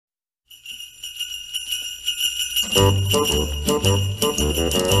Hey,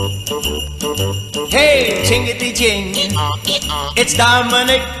 jingity jing, it's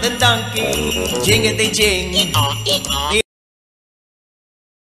Dominic the donkey. Jingity jing.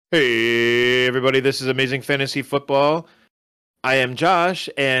 Hey, everybody, this is Amazing Fantasy Football. I am Josh,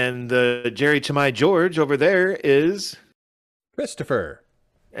 and the Jerry to my George over there is... Christopher.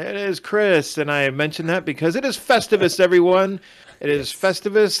 It is Chris, and I mentioned that because it is Festivus, everyone. It is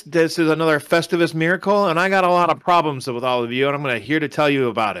Festivus. This is another Festivus miracle, and I got a lot of problems with all of you, and I'm here to tell you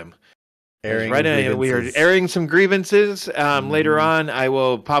about him. We are airing some grievances. Later on, I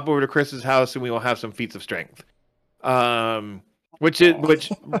will pop over to Chris's house, and we will have some feats of strength. Which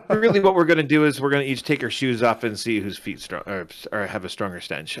really what we're going to do is we're going to each take our shoes off and see whose feet strong or have a stronger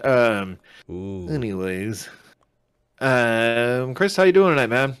stench. Anyways, Chris, how you doing tonight,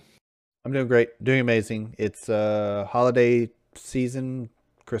 man? I'm doing great, doing amazing. It's holiday season.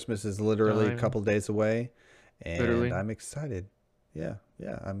 Christmas is literally a couple days away, and I'm excited. Yeah,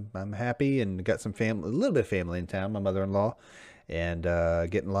 I'm happy and got some family, a little bit of family in town. My mother-in-law, and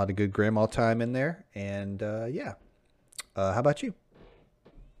getting a lot of good grandma time in there, and yeah. How about you?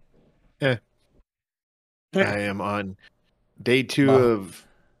 Yeah. I am on day 2 of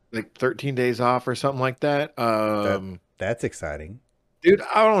like 13 days off or something like that. That's exciting. Dude,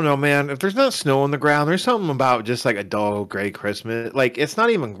 I don't know, man. If there's not snow on the ground, there's something about just like a dull gray Christmas. Like, it's not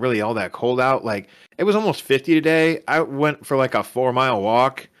even really all that cold out. Like, it was almost 50 today. I went for like a 4-mile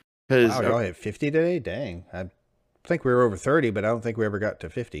walk. Wow, y'all hit 50 today? Dang. I think we were over 30, but I don't think we ever got to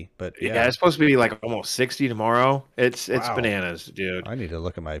 50. But yeah, it's supposed to be like almost 60 tomorrow. It's bananas, dude. I need to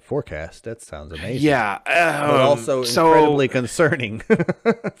look at my forecast. That sounds amazing. Yeah, but also incredibly concerning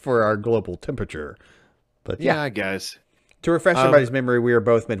for our global temperature. But yeah, I guess. To refresh everybody's memory, we are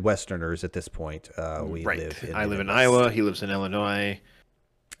both Midwesterners at this point. I live in Iowa. He lives in Illinois.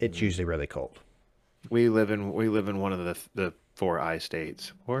 It's usually really cold. We live in one of the 4 I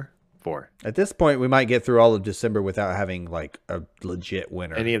states. Four. At this point, we might get through all of December without having like a legit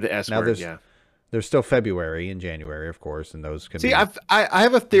winter. Any of the S words, yeah. There's still February and January, of course, and those can be. See, I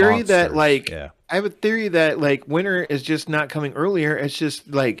have a theory that like winter is just not coming earlier. It's just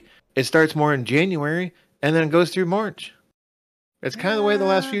like it starts more in January and then it goes through March. It's kind of the way the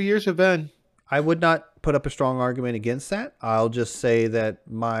last few years have been. I would not put up a strong argument against that. I'll just say that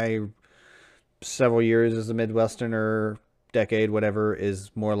my several years as a Midwesterner, decade, whatever,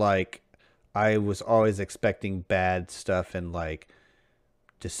 is more like I was always expecting bad stuff in like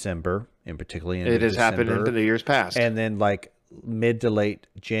December, in particularly. It has happened in the years past, and then like mid to late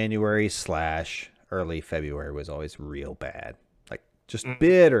January / early February was always real bad, like just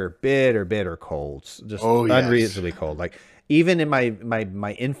bitter colds, just unreasonably cold. Like even in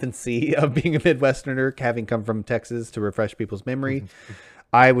my infancy of being a Midwesterner, having come from Texas, to refresh people's memory,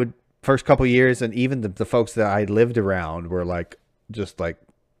 I would. First couple years, and even the folks that I lived around were like, just like,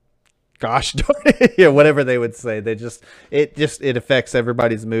 gosh darn it, yeah, whatever they would say. It affects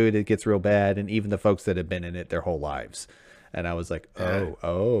everybody's mood. It gets real bad, and even the folks that have been in it their whole lives. And I was like,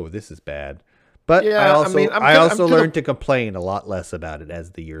 oh, this is bad. But yeah, I also learned to complain a lot less about it as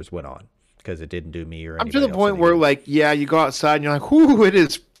the years went on, because it didn't do me or anybody else. I'm to the point where like, yeah, you go outside and you're like, whoo, it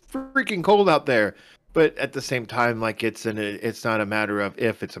is freaking cold out there. But at the same time, like it's not a matter of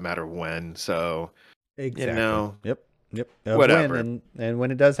if, it's a matter of when. So, exactly. You know, yep. Whatever. And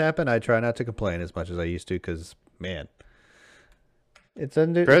when it does happen, I try not to complain as much as I used to, because man,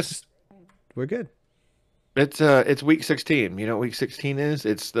 Chris, we're good. It's week 16. You know what week 16 is?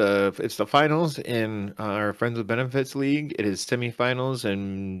 It's the finals in our Friends with Benefits league. It is semifinals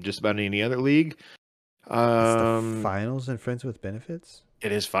in just about any other league. It's the finals in Friends with Benefits.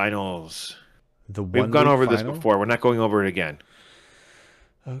 It is finals. We've gone over this before. We're not going over it again.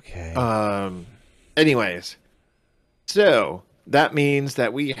 Okay. Anyways, so that means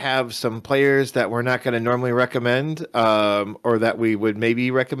that we have some players that we're not going to normally recommend, or that we would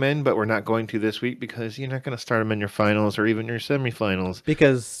maybe recommend, but we're not going to this week because you're not going to start them in your finals or even your semifinals.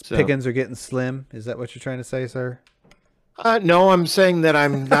 Because pickings are getting slim. Is that what you're trying to say, sir? No, I'm saying that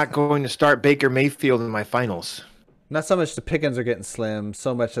I'm not going to start Baker Mayfield in my finals. Not so much the pickings are getting slim,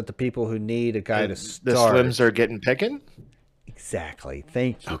 so much that the people who need a guy to start. The slims are getting picking? Exactly.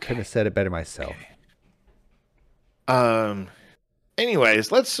 Thank you. Okay. Couldn't have said it better myself.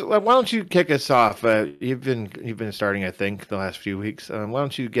 Anyways, why don't you kick us off? You've been starting, I think, the last few weeks. Why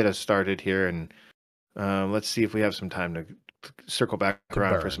don't you get us started here, and let's see if we have some time to circle back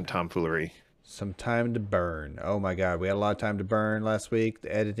around for some tomfoolery. Some time to burn. Oh my God, we had a lot of time to burn last week.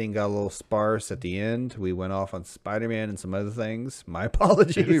 The editing got a little sparse at the end. We went off on Spider-Man and some other things. My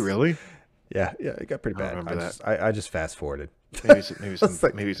apologies. Did we really? Yeah, it got pretty bad. I just fast forwarded.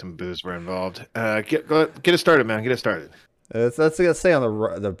 Maybe some booze were involved. Get it started, man. Get it started. Let's stay on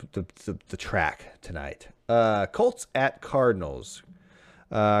the track tonight. Colts at Cardinals.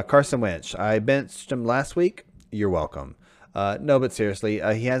 Carson Wentz. I benched him last week. You're welcome. No, but seriously,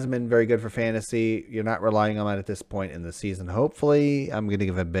 he hasn't been very good for fantasy. You're not relying on him at this point in the season. Hopefully, I'm going to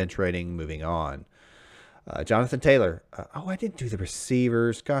give him a bench rating moving on. Jonathan Taylor. I didn't do the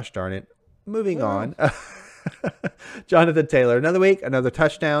receivers. Gosh darn it. Moving on. Jonathan Taylor. Another week, another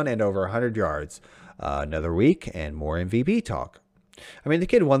touchdown, and over 100 yards. Another week, and more MVP talk. I mean, the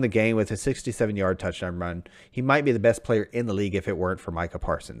kid won the game with a 67-yard touchdown run. He might be the best player in the league if it weren't for Micah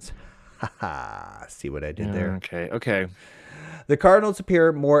Parsons. See what I did there? Okay. The Cardinals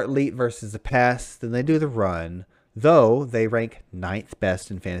appear more elite versus the pass than they do the run, though they rank 9th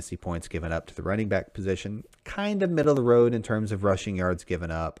best in fantasy points given up to the running back position. Kind of middle of the road in terms of rushing yards given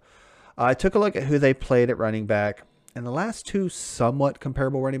up. I took a look at who they played at running back, and the last two somewhat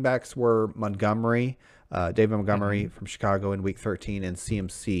comparable running backs were David Montgomery from Chicago in Week 13 and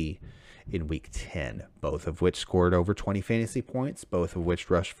CMC in Week 10, both of which scored over 20 fantasy points, both of which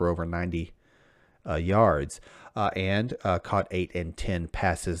rushed for over 90 yards, and caught 8 and 10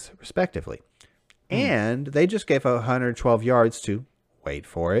 passes, respectively. And they just gave 112 yards to, wait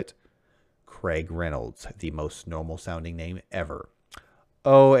for it, Craig Reynolds, the most normal-sounding name ever.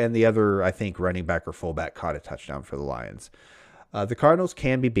 Oh, and the other, I think, running back or fullback caught a touchdown for the Lions. The Cardinals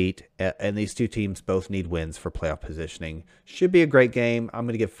can be beat, and these two teams both need wins for playoff positioning. Should be a great game. I'm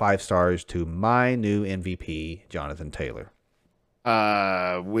going to give 5 stars to my new MVP, Jonathan Taylor.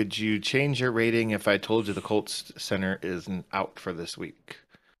 Would you change your rating if I told you the Colts center isn't out for this week?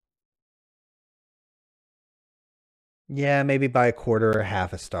 Yeah, maybe by a quarter or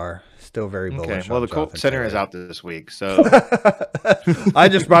half a star. Still very bullish. Okay. Well, the Colts center is out this week, so I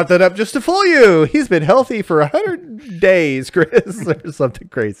just brought that up just to fool you. He's been healthy for 100 days, Chris, or something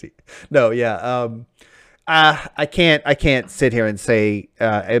crazy. No, yeah. I can't sit here and say,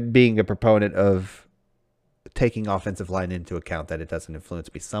 being a proponent of taking offensive line into account, that it doesn't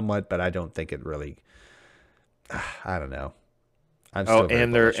influence me somewhat, but I don't think it really. I don't know.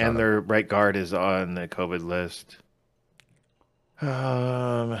 And their right guard is on the COVID list.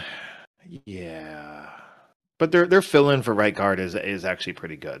 Yeah, but their fill-in for right guard is actually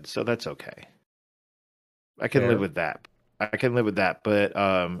pretty good, so that's okay. I can live with that. But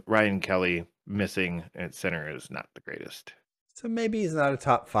Ryan Kelly missing at center is not the greatest. So maybe he's not a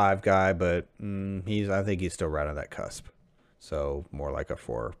top 5 guy, but I think he's still right on that cusp. So more like a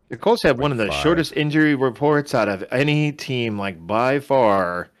 4. The Colts have one of the shortest injury reports out of any team, like by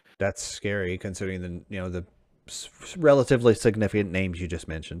far. That's scary considering the relatively significant names you just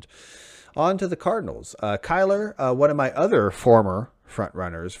mentioned. On to the Cardinals. Kyler, one of my other former front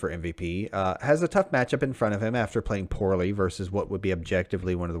runners for MVP, has a tough matchup in front of him after playing poorly versus what would be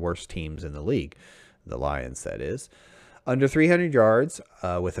objectively one of the worst teams in the league. The Lions, that is. Under 300 yards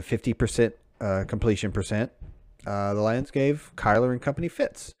with a 50% completion percent, the Lions gave Kyler and company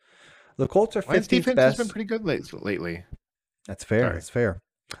fits. The Colts are 15th best. Has been pretty good lately. That's fair. Sorry. That's fair.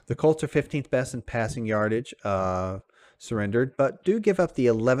 The Colts are 15th best in passing yardage surrendered, but do give up the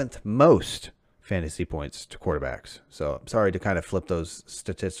 11th most fantasy points to quarterbacks. So I'm sorry to kind of flip those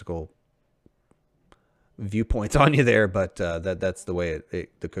statistical viewpoints on you there, but that's the way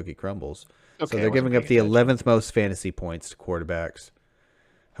the cookie crumbles. Okay, so they're giving up the 11th most fantasy points to quarterbacks.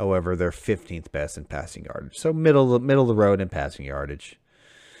 However, they're 15th best in passing yardage. So middle of the road in passing yardage.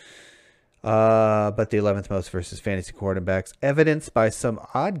 But the 11th most versus fantasy quarterbacks, evidenced by some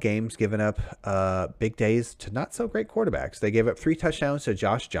odd games given up big days to not so great quarterbacks. They gave up 3 touchdowns to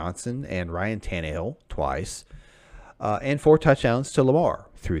Josh Johnson and Ryan Tannehill twice, and 4 touchdowns to Lamar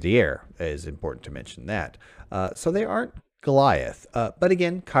through the air. It is important to mention that. So they aren't Goliath. But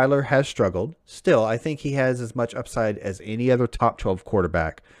again, Kyler has struggled. Still, I think he has as much upside as any other top 12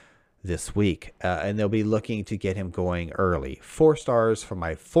 quarterback this week, and they'll be looking to get him going early. 4 stars from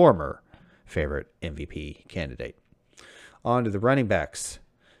my former favorite MVP candidate. On to the running backs,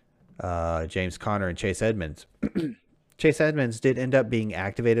 James Conner and Chase Edmonds. Chase Edmonds did end up being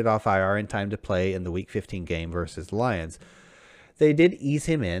activated off IR in time to play in the Week 15 game versus the Lions. They did ease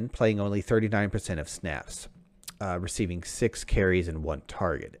him in, playing only 39% of snaps, receiving 6 carries and 1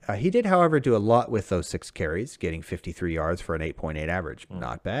 target. He did, however, do a lot with those 6 carries, getting 53 yards for an 8.8 average.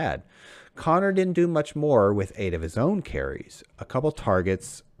 Not bad. Conner didn't do much more with 8 of his own carries, a couple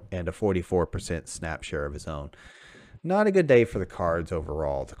targets, and a 44% snap share of his own. Not a good day for the Cards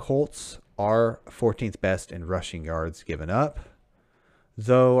overall. The Colts are 14th best in rushing yards given up.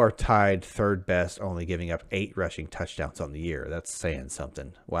 though are tied third best, only giving up 8 rushing touchdowns on the year. That's saying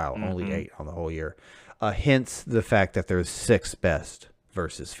something. Wow, only 8 on the whole year. Hence the fact that they're 6th best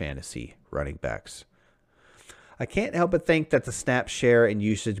versus fantasy running backs. I can't help but think that the snap share and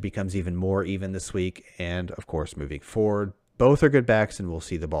usage becomes even more even this week, and of course, moving forward, both are good backs and will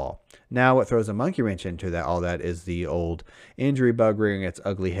see the ball. Now, what throws a monkey wrench into that all that is the old injury bug rearing its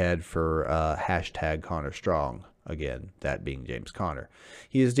ugly head for hashtag Connor Strong. Again, that being James Conner.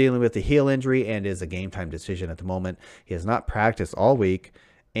 He is dealing with a heel injury and is a game time decision at the moment. He has not practiced all week,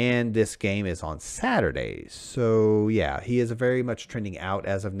 and this game is on Saturdays. So, yeah, he is very much trending out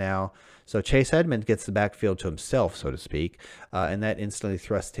as of now. So Chase Edmonds gets the backfield to himself, so to speak, and that instantly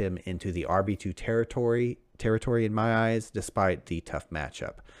thrusts him into the RB2 territory in my eyes, despite the tough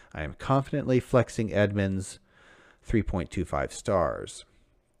matchup. I am confidently flexing Edmonds 3.25 stars.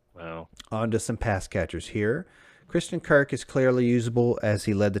 Wow. On to some pass catchers here. Christian Kirk is clearly usable as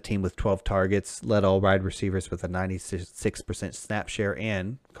he led the team with 12 targets, led all wide receivers with a 96% snap share,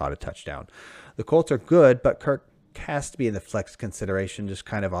 and caught a touchdown. The Colts are good, but Kirk has to be in the flex consideration, just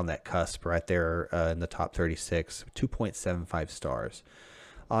kind of on that cusp right there in the top 36, 2.75 stars.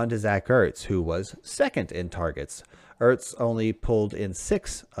 On to Zach Ertz, who was second in targets. Ertz only pulled in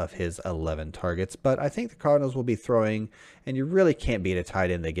 6 of his 11 targets, but I think the Cardinals will be throwing, and you really can't beat a tight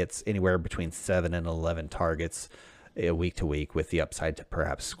end that gets anywhere between 7 and 11 targets week to week with the upside to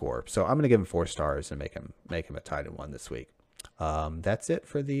perhaps score. So I'm going to give him 4 stars and make him a tight end 1 this week. That's it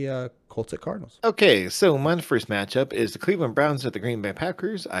for the Colts at Cardinals. Okay, so my first matchup is the Cleveland Browns at the Green Bay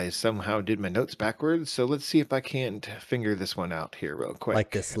Packers. I somehow did my notes backwards, so let's see if I can't figure this one out here real quick.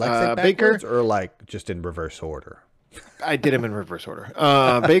 Like dyslexic backwards, or like just in reverse order? I did him in reverse order.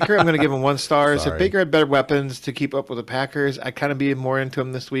 Baker, I'm going to give him 1 star. If Baker had better weapons to keep up with the Packers, I kind of be more into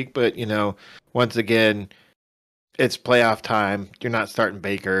him this week. But, once again, it's playoff time. You're not starting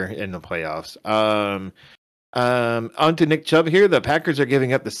Baker in the playoffs. On to Nick Chubb here. The Packers are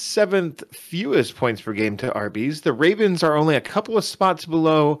giving up the 7th fewest points per game to RBs. The Ravens are only a couple of spots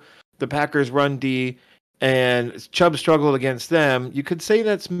below the Packers' run D, and Chubb struggled against them. You could say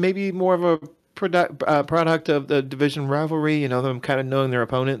that's maybe more of a product of the division rivalry, them kind of knowing their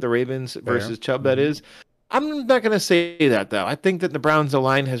opponent, the Ravens versus Chubb, that is. I'm not going to say that, though. I think that the Browns'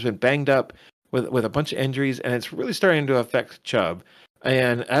 line has been banged up with a bunch of injuries, and it's really starting to affect Chubb.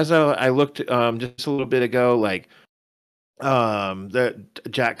 And as I looked just a little bit ago, the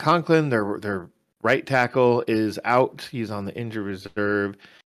Jack Conklin, their right tackle, is out. He's on the injured reserve,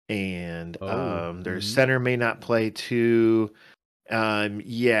 and their center may not play too.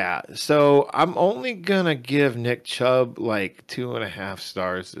 So I'm only gonna give Nick Chubb 2.5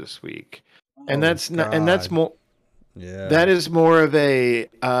 stars this week, and that's more. Yeah, that is more of a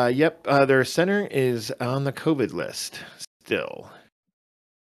their center is on the COVID list still.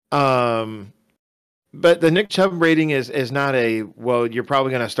 But the Nick Chubb rating is not you're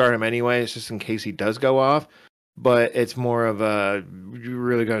probably going to start him anyway. It's just in case he does go off, but it's more of you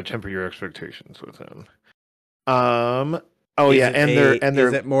really got to temper your expectations with him.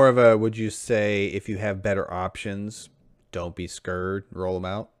 Is it more of a, would you say if you have better options, don't be scared, roll them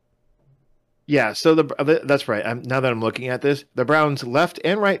out? Yeah, so that's right. Now that I'm looking at this, the Browns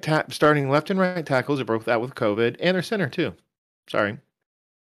starting left and right tackles are both out with COVID, and their center too. Sorry.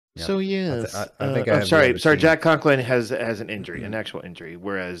 Yep. So yes, I think I'm sorry. Jack Conklin has an injury, an actual injury,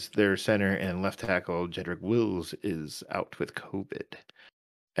 whereas their center and left tackle Jedrick Wills is out with COVID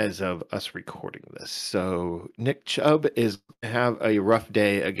as of us recording this. So Nick Chubb is have a rough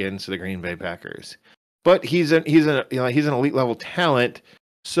day against the Green Bay Packers, but he's an elite level talent.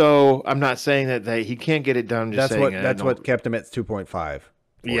 So I'm not saying that he can't get it done. That's what kept him at 2.5.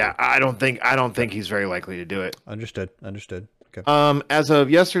 Yeah, I don't think he's very likely to do it. Understood. Okay. As of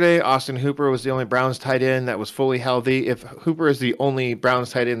yesterday, Austin Hooper was the only Browns tight end that was fully healthy. If Hooper is the only Browns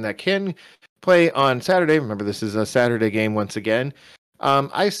tight end that can play on Saturday, remember this is a Saturday game once again,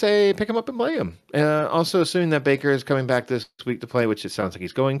 I say pick him up and play him. Also, assuming that Baker is coming back this week to play, which it sounds like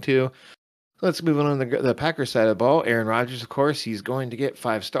he's going to. Let's move on to the Packers side of the ball. Aaron Rodgers, of course, he's going to get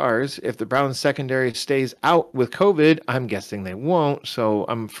 5 stars. If the Browns secondary stays out with COVID, I'm guessing they won't. So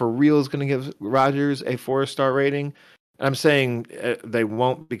I'm for real going to give Rodgers a 4-star rating. I'm saying they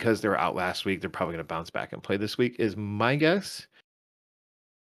won't because they were out last week. They're probably going to bounce back and play this week is my guess.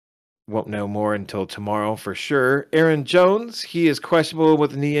 Won't know more until tomorrow for sure. Aaron Jones, he is questionable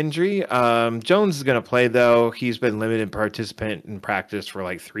with a knee injury. Jones is going to play, though. He's been limited participant in practice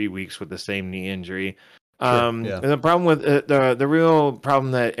for 3 weeks with the same knee injury. And the problem with the real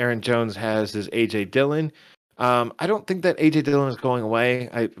problem that Aaron Jones has is A.J. Dillon. I don't think that AJ Dillon is going away.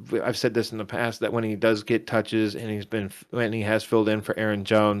 I've said this in the past that when he does get touches and when he has filled in for Aaron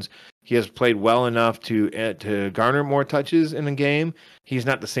Jones, he has played well enough to garner more touches in the game. He's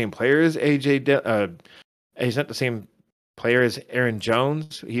not the same player as he's not the same player as Aaron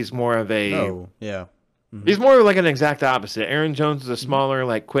Jones. He's more of a Mm-hmm. He's more like an exact opposite. Aaron Jones is a smaller,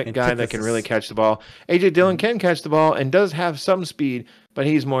 like quick guy that can really catch the ball. AJ Dillon can catch the ball and does have some speed, but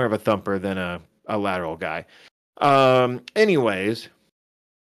he's more of a thumper than a lateral guy. Anyways,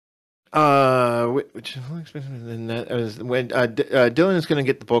 which when Dillon is going to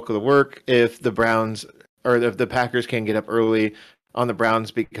get the bulk of the work if the Browns or if the Packers can get up early on the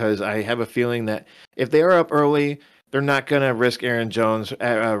Browns, because I have a feeling that if they are up early, they're not going to risk Aaron Jones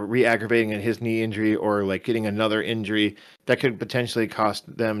re-aggravating his knee injury or like getting another injury that could potentially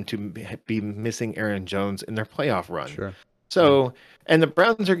cost them to be missing Aaron Jones in their playoff run. Sure. So, and the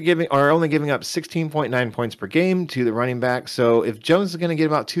Browns are only giving up 16.9 points per game to the running back. So if Jones is going to get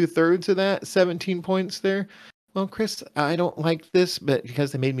about 2/3 of that, 17 points there, well, Chris, I don't like this, but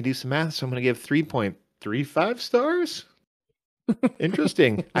because they made me do some math, so I'm going to give 3.35 stars.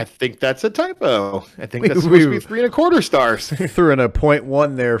 Interesting. I think that's a typo. I think that's supposed to be 3.25 stars. Threw in a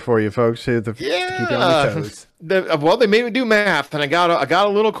 0.1 there for you folks. To keep you on your toes. Well, they made me do math, and I got a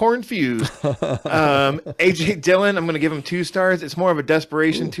little confused. AJ Dillon, I'm going to give him 2 stars. It's more of a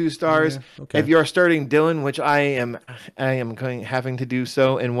desperation 2 stars. Yeah, okay. If you are starting Dillon, which I am having to do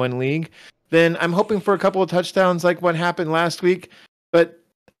so in one league, then I'm hoping for a couple of touchdowns like what happened last week. But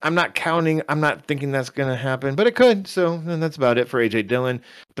I'm not thinking that's going to happen, but it could. So that's about it for AJ Dillon.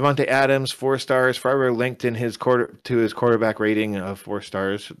 Devontae Adams, 4 stars. Forever linked in his quarterback rating of 4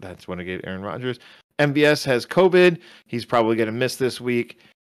 stars. That's what I gave Aaron Rodgers. MVS has COVID. He's probably going to miss this week.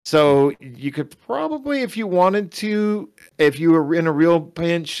 So you could probably, if you wanted to, if you were in a real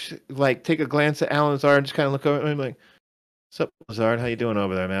pinch, like take a glance at Allen Lazard, just kind of look over and be like, "What's up, Lazard? How you doing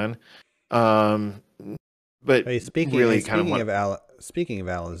over there, man?" But hey, speaking of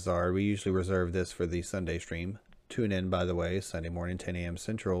Al Lazard, we usually reserve this for the Sunday stream. Tune in, by the way, Sunday morning, 10 a.m.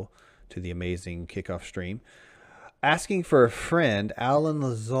 Central, to the amazing kickoff stream. Asking for a friend, Alan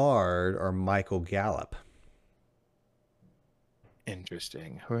Lazard or Michael Gallup?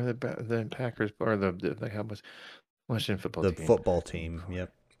 Interesting. Who are the Packers or the Cowboys? Washington football team. The football team,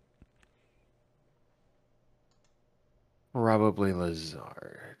 yep. Probably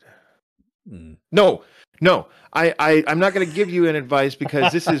Lazard. No. I'm not going to give you an advice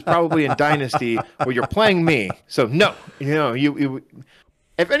because this is probably in Dynasty where you're playing me. So no, you.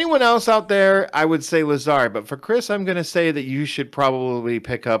 If anyone else out there, I would say Lazard, but for Chris, I'm going to say that you should probably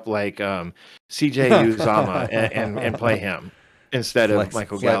pick up like CJ Uzomah and play him instead of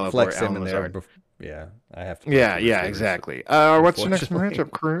Michael Gallup or Alan Lazard. Yeah, I have to. Yeah, exactly. What's the next matchup,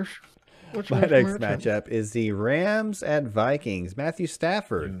 Chris? My next matchup is the Rams at Vikings. Matthew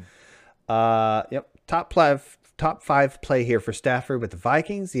Stafford. Yep. Top five play here for Stafford with the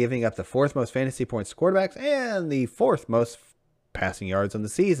Vikings, giving up the 4th most fantasy points to quarterbacks and the 4th most passing yards on the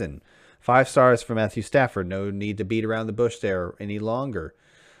season. 5 stars for Matthew Stafford. No need to beat around the bush there any longer.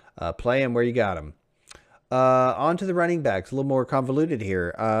 Play him where you got him. On to the running backs. A little more convoluted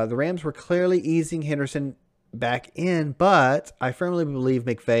here. The Rams were clearly easing Henderson back in, but I firmly believe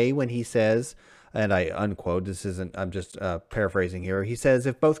McVay when he says, and I unquote, I'm just paraphrasing here. He says,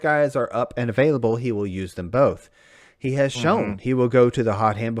 if both guys are up and available, he will use them both. He has shown he will go to the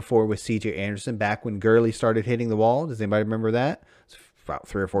hot hand before with C.J. Anderson back when Gurley started hitting the wall. Does anybody remember that? It's about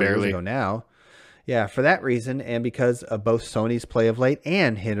 3 or 4 years ago now. Yeah, for that reason, and because of both Sony's play of late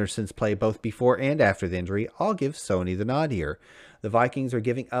and Henderson's play both before and after the injury, I'll give Sony the nod here. The Vikings are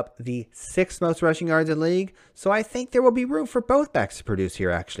giving up the 6th most rushing yards in the league, so I think there will be room for both backs to produce here,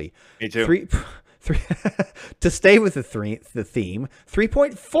 actually. Me too. To stay with the theme,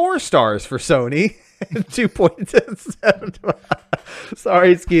 3.4 stars for Sony, 2.7.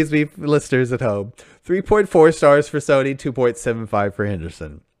 Sorry, excuse me, listeners at home. 3.4 stars for Sony, 2.75 for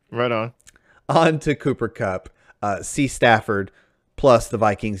Henderson. Right on. On to Cooper Kupp. C. Stafford, plus the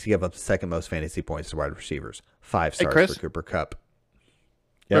Vikings give up the 2nd most fantasy points to wide receivers. 5 stars for Cooper Kupp.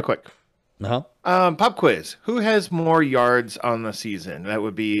 Yep. Real quick. Pop quiz. Who has more yards on the season? That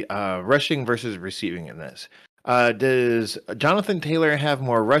would be rushing versus receiving in this. Does Jonathan Taylor have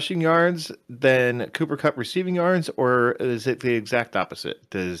more rushing yards than Cooper Kupp receiving yards, or is it the exact opposite?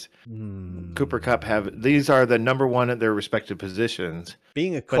 Does Cooper Kupp have? These are the number one at their respective positions.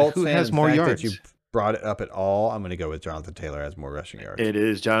 Being a Colts fan, has more yards? That you brought it up at all, I'm going to go with Jonathan Taylor has more rushing yards. It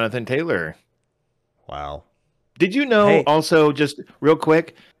is Jonathan Taylor. Wow. Did you know also, just real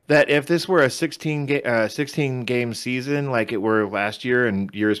quick, that if this were a 16 game season like it were last year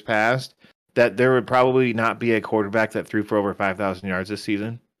and years past, that there would probably not be a quarterback that threw for over 5,000 yards this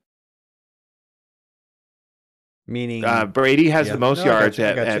season? Meaning, Brady has the most yards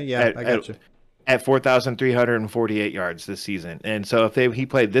I got you. At 4,348 yards this season. And so if he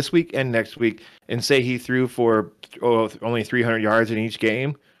played this week and next week, and say he threw for only 300 yards in each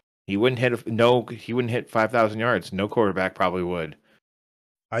game, he wouldn't hit 5,000 yards. No quarterback probably would.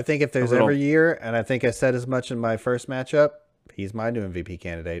 I think if there's every year, and I think I said as much in my first matchup, he's my new MVP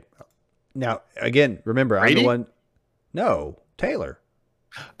candidate. Now, again, remember, Brady? I'm the one. No, Taylor.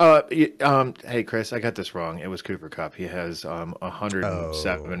 Hey Chris, I got this wrong. It was Cooper Kupp. He has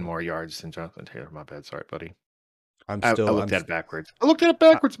 107 more yards than Jonathan Taylor. My bad. Sorry, buddy. I looked at it backwards.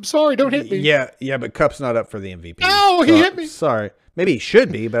 I'm sorry. Don't hit me. Yeah, but Kupp's not up for the MVP. No, he hit me. Sorry. Maybe he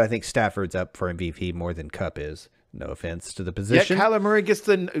should be, but I think Stafford's up for MVP more than Kupp is. No offense to the position. Yeah, Kyler Murray gets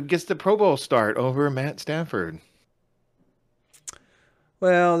the Pro Bowl start over Matt Stafford.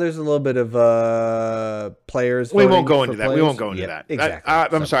 Well, there's a little bit of players. We won't go into that. We won't go into that. Exactly.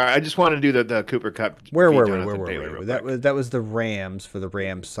 I'm sorry. I just want to do the Cooper Kupp. Where were we? That was the Rams for the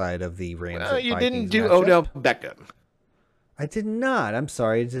Rams side of the Rams. You didn't do Odell Beckham. I did not. I'm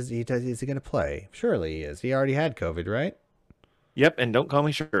sorry. Is he going to play? Surely he is. He already had COVID, right? Yep. And don't call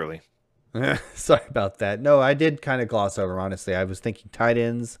me Shirley. Sorry about that. No, I did kind of gloss over. Honestly, I was thinking tight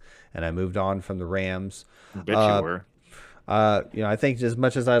ends, and I moved on from the Rams. I bet you were. I think as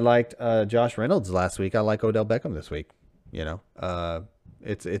much as I liked Josh Reynolds last week, I like Odell Beckham this week. It's a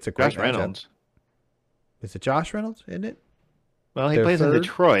great Josh Reynolds. Is it Josh Reynolds? Isn't it? Well, he plays in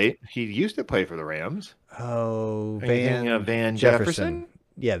Detroit. He used to play for the Rams. Oh, Van Jefferson.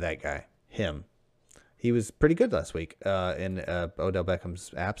 Yeah, that guy. Him. He was pretty good last week in Odell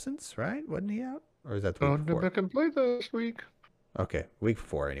Beckham's absence, right? Wasn't he out? Or is that the week before? Odell Beckham played this week. Okay, week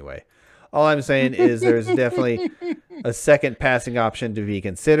before anyway. All I'm saying is there's definitely a second passing option to be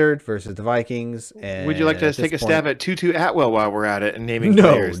considered versus the Vikings. And would you like to take a stab at Tutu Atwell while we're at it and naming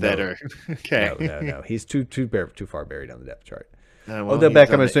players that are okay? No. He's too far buried on the depth chart. Odell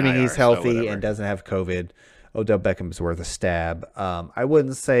Beckham, assuming he's healthy and doesn't have COVID, Odell Beckham's worth a stab. I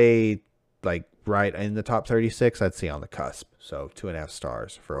wouldn't say like right in the top 36. I'd say on the cusp. So 2.5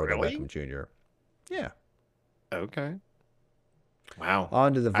 stars for Odell Beckham Jr. Yeah. Okay. Wow.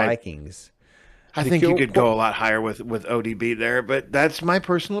 On to the Vikings. I think you could go a lot higher with ODB there, but that's my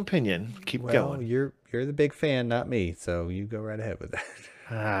personal opinion. Keep going. You're the big fan, not me, so you go right ahead with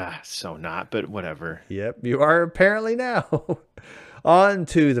that. So not, but whatever. Yep, you are apparently now. On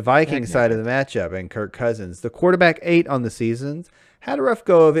to the Vikings side of the matchup and Kirk Cousins. The quarterback 8 on the season had a rough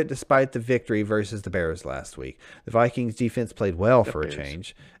go of it despite the victory versus the Bears last week. The Vikings defense played well for a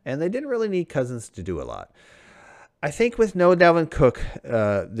change, and they didn't really need Cousins to do a lot. I think with no Dalvin Cook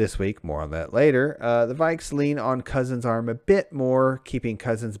this week, more on that later, the Vikes lean on Cousins' arm a bit more, keeping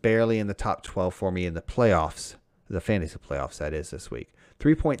Cousins barely in the top 12 for me in the playoffs, the fantasy playoffs, that is, this week.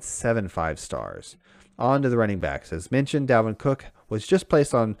 3.75 stars. On to the running backs. As mentioned, Dalvin Cook was just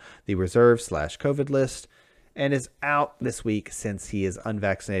placed on the reserve/COVID list and is out this week since he is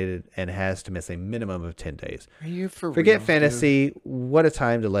unvaccinated and has to miss a minimum of 10 days. Are you Forget fantasy. Dude? What a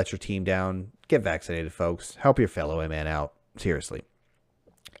time to let your team down. Get vaccinated, folks. Help your fellow man out. Seriously.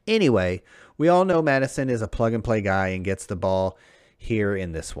 Anyway, we all know Madison is a plug-and-play guy and gets the ball here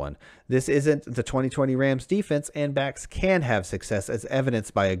in this one. This isn't the 2020 Rams defense, and backs can have success as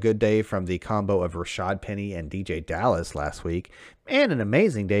evidenced by a good day from the combo of Rashad Penny and DJ Dallas last week, and an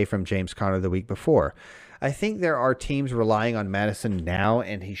amazing day from James Conner the week before. I think there are teams relying on Madison now,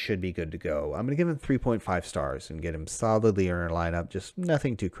 and he should be good to go. I'm going to give him 3.5 stars and get him solidly in our lineup. Just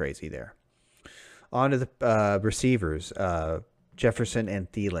nothing too crazy there. On to the receivers, Jefferson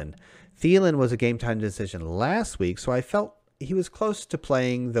and Thielen. Thielen was a game-time decision last week, so I felt he was close to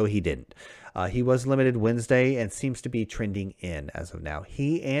playing, though he didn't. He was limited Wednesday and seems to be trending in as of now.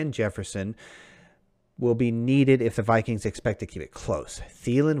 He and Jefferson will be needed if the Vikings expect to keep it close.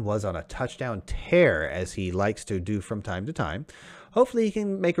 Thielen was on a touchdown tear, as he likes to do from time to time. Hopefully he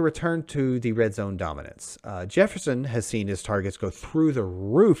can make a return to the red zone dominance. Jefferson has seen his targets go through the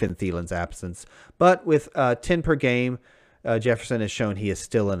roof in Thielen's absence, but with 10 per game, Jefferson has shown he is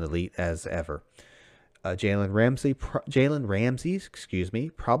still an elite as ever. Jalen Ramsey,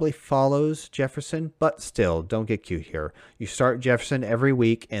 probably follows Jefferson, but still, don't get cute here. You start Jefferson every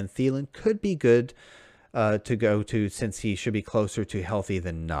week, and Thielen could be good to go to since he should be closer to healthy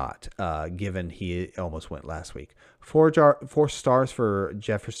than not, given he almost went last week. 4 stars for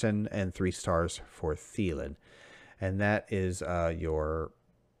Jefferson and 3 stars for Thielen. And that is your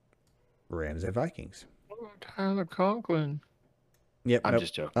Rams and Vikings. Tyler Conklin. Yep, I'm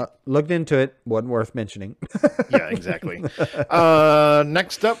just joking. Looked into it. Wasn't worth mentioning. Yeah, exactly.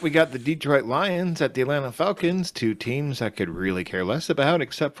 Next up, we got the Detroit Lions at the Atlanta Falcons, two teams I could really care less about,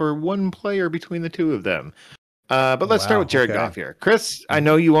 except for one player between the two of them. But let's start with Jared Goff here. Chris, I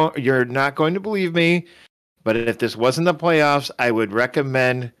know you're not going to believe me, but if this wasn't the playoffs, I would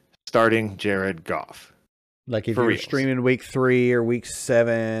recommend starting Jared Goff. Like if you're streaming week 3 or week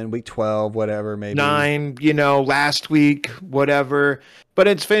 7, week 12, whatever, maybe 9, last week, whatever. But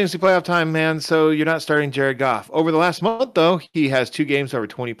it's fantasy playoff time, man. So you're not starting Jared Goff. Over the last month, though, he has 2 games over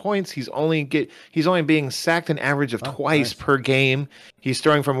 20 points. He's only being sacked an average of twice per game. He's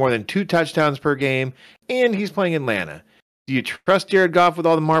throwing for more than 2 touchdowns per game, and he's playing Atlanta. Do you trust Jared Goff with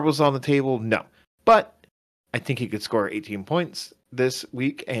all the marbles on the table? No, but I think he could score 18 points this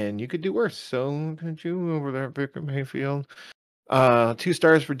week, and you could do worse. So could you over there, Baker Mayfield? 2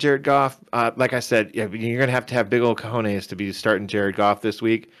 stars for Jared Goff. Like I said, you're gonna have to have big old cojones to be starting Jared Goff this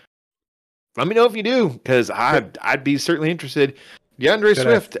week. Let me know if you do, because I'd be certainly interested. DeAndre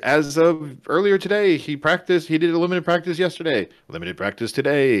Swift, as of earlier today, he did a limited practice yesterday. Limited practice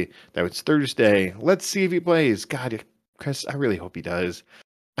today. That was Thursday. Let's see if he plays. God, Chris, I really hope he does.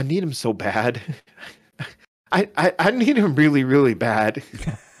 I need him so bad. I need him really, really bad.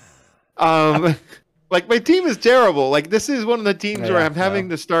 Like my team is terrible. Like this is one of the teams where I'm having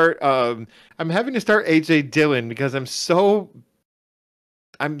to start. I'm having to start AJ Dillon because I'm so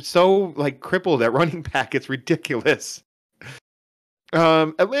like crippled at running back. It's ridiculous.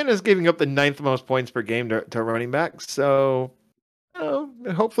 Atlanta's giving up the 9th most points per game to running back. So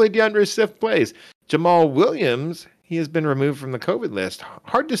hopefully DeAndre Swift plays. Jamal Williams. He has been removed from the COVID list.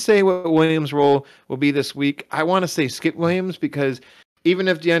 Hard to say what Williams' role will be this week. I want to say Skip Williams because even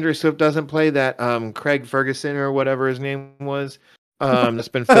if DeAndre Swift doesn't play, that Craig Ferguson or whatever his name was, that's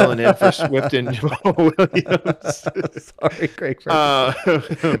been filling in for Swift and Jamal Williams. Sorry, Craig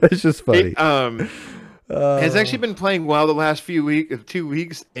Ferguson. It's just funny. Has actually been playing well the last 2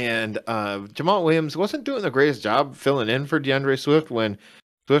 weeks, and Jamal Williams wasn't doing the greatest job filling in for DeAndre Swift when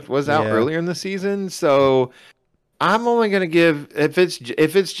Swift was out earlier in the season. So I'm only going to give, if it's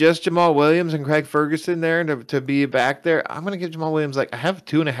just Jamal Williams and Craig Ferguson there to be back there, I'm going to give Jamal Williams, like, I have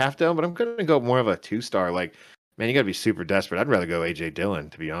 2.5 down, but I'm going to go more of a 2-star. Like, man, you got to be super desperate. I'd rather go AJ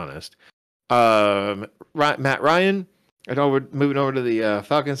Dillon, to be honest. Matt Ryan, I know we're moving over to the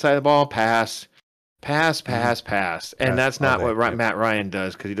Falcons side of the ball. Pass. And that's not what Matt Ryan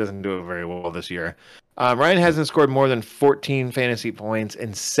does because he doesn't do it very well this year. Ryan hasn't scored more than 14 fantasy points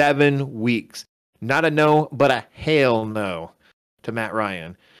in 7 weeks. Not a no, but a hell no to Matt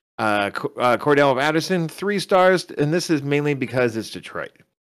Ryan. Cordell Patterson, 3 stars, and this is mainly because it's Detroit.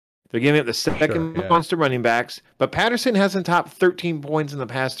 They're giving up the second monster running backs, but Patterson hasn't topped 13 points in the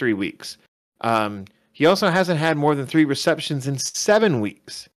past 3 weeks. He also hasn't had more than 3 receptions in 7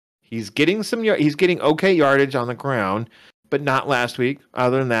 weeks. He's getting okay yardage on the ground, but not last week.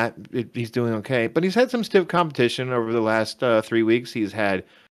 Other than that, he's doing okay. But he's had some stiff competition over the last 3 weeks. He's had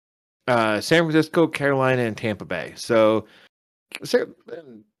San Francisco, Carolina, and Tampa Bay. So San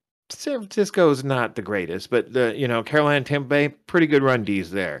Francisco is not the greatest, but Carolina and Tampa Bay, pretty good run Ds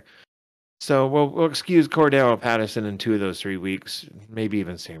there. So we'll excuse Cordell Patterson in 2 of those 3 weeks, maybe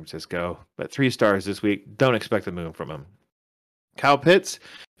even San Francisco. But 3 stars this week. Don't expect a move from him. Kyle Pitts,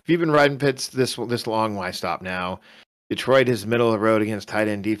 if you've been riding Pitts this long, why stop now? Detroit is middle of the road against tight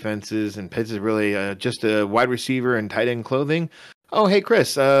end defenses, and Pitts is really just a wide receiver in tight end clothing. Oh, hey,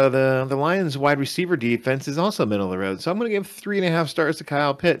 Chris, the Lions wide receiver defense is also middle of the road. So I'm going to give 3.5 stars to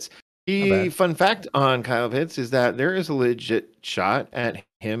Kyle Pitts. Fun fact on Kyle Pitts is that there is a legit shot at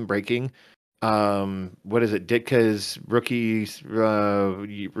him breaking, Ditka's rookie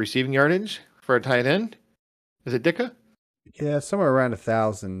receiving yardage for a tight end? Is it Ditka? Yeah, somewhere around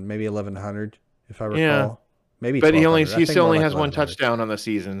 1,000, maybe 1,100, if I recall. Yeah. Maybe, but he still only has 1 touchdown on the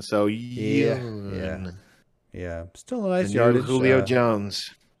season. So yeah, still a nice yardage. Julio Jones.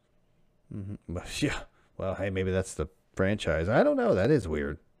 Mm-hmm. Yeah. Well, hey, maybe that's the franchise. I don't know. That is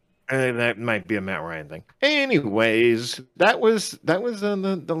weird. That might be a Matt Ryan thing. Anyways, that was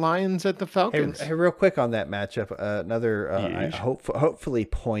the Lions at the Falcons. Hey, real quick on that matchup, another hopefully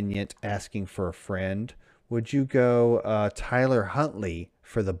poignant asking for a friend. Would you go Tyler Huntley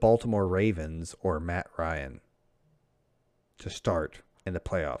for the Baltimore Ravens or Matt Ryan to start in the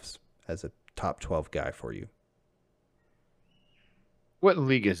playoffs as a top 12 guy for you? What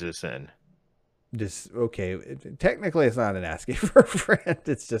league is this in? Technically, it's not an asking for a friend.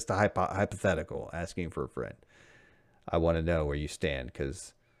 It's just a hypothetical asking for a friend. I want to know where you stand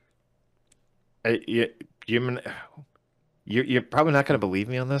because you're probably not going to believe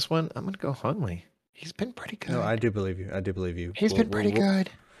me on this one. I'm going to go Huntley. He's been pretty good. No, I do believe you. I do believe you. He's been pretty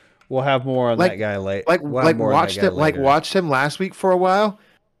good. We'll have more on that guy later. Watched him last week for a while,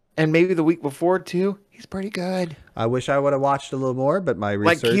 and maybe the week before too. He's pretty good. I wish I would have watched a little more, but my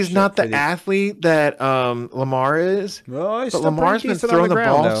research he's not the athlete that Lamar is. Well, but Lamar's been throwing the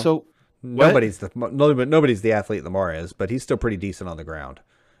ball though. so. Nobody's the athlete Lamar is, but he's still pretty decent on the ground,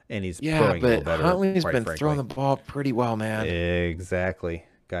 and he's throwing a little better. Huntley's been throwing the ball pretty well, man. Exactly.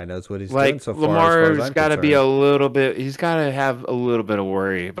 Guy knows what he's doing so far. Lamar's got to be a little bit. He's got to have a little bit of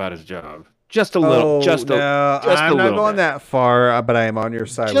worry about his job. Just a little. I'm not going that far, but I am on your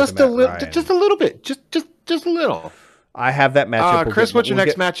side. Just a little. Just a little bit. Just a little. I have that matchup. Chris, what's your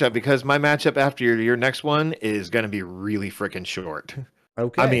next matchup? Because my matchup after your next one is going to be really freaking short.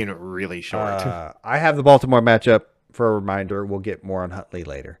 Okay. I mean, really short. I have the Baltimore matchup. For a reminder, we'll get more on Huntley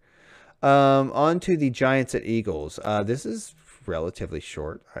later. On to the Giants at Eagles. This is relatively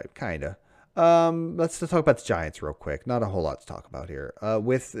short, kind of. Let's talk about the Giants real quick. Not a whole lot to talk about here.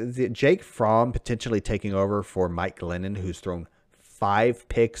 With Jake Fromm potentially taking over for Mike Glennon, who's thrown 5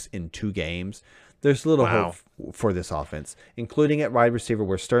 picks in 2 games, there's little hope for this offense, including at wide receiver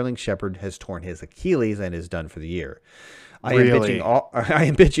where Sterling Shepard has torn his Achilles and is done for the year. I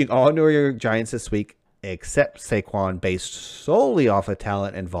am bitching all New York Giants this week, except Saquon, based solely off of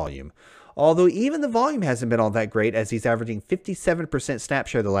talent and volume. Although even the volume hasn't been all that great, as he's averaging 57% snap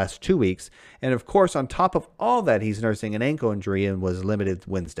share the last 2 weeks. And of course, on top of all that, he's nursing an ankle injury and was limited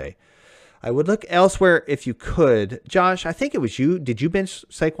Wednesday. I would look elsewhere if you could. Josh, I think it was you. Did you bench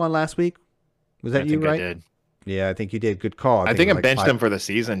Saquon last week? Was that you, right? I did. Yeah, I think you did. Good call. I think I benched him for the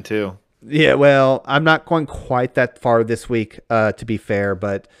season, too. Yeah, well, I'm not going quite that far this week, to be fair.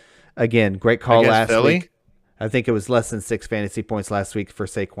 But again, great call last week. I think it was less than 6 fantasy points last week for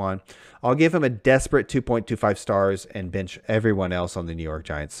Saquon. I'll give him a desperate 2.25 stars and bench everyone else on the New York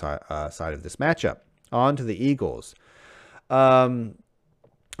Giants side of this matchup. On to the Eagles. The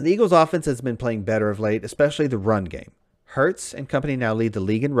Eagles offense has been playing better of late, especially the run game. Hurts and company now lead the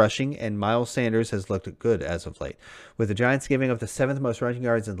league in rushing, and Miles Sanders has looked good as of late, with the Giants giving up the 7th most rushing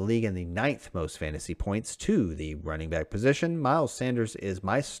yards in the league and the 9th most fantasy points to the running back position. Miles Sanders is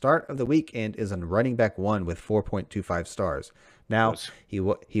my start of the week and is on running back 1 with 4.25 stars. Now, he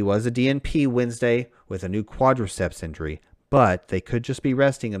was a DNP Wednesday with a new quadriceps injury, but they could just be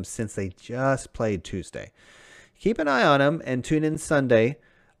resting him since they just played Tuesday. Keep an eye on him and tune in Sunday.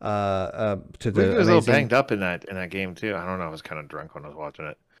 He was a little banged up in that game too. I don't know. I was kind of drunk when I was watching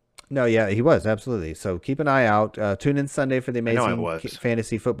it. No, yeah, he was absolutely. So keep an eye out. Tune in Sunday for the amazing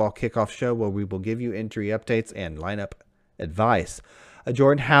fantasy football kickoff show, where we will give you injury updates and lineup advice.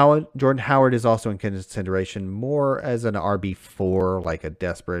 Jordan Howard is also in consideration, more as an RB4, like a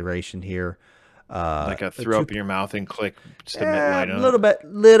desperation here. Like a throw up in your mouth and click submit lineup. A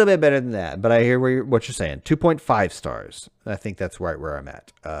little bit better than that, but I hear what you're saying. 2.5 stars. I think that's right where I'm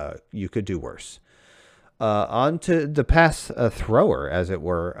at. You could do worse. On to the pass thrower, as it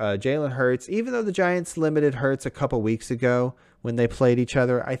were. Jalen Hurts. Even though the Giants limited Hurts a couple weeks ago when they played each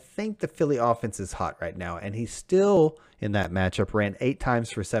other, I think the Philly offense is hot right now, and he still in that matchup ran 8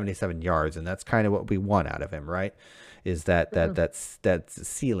 times for 77 yards, and that's kind of what we want out of him, right? Is that's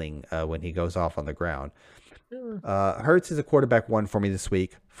ceiling when he goes off on the ground. Hurts is a quarterback 1 for me this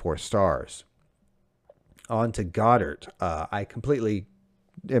week, 4 stars. On to Goddard. I completely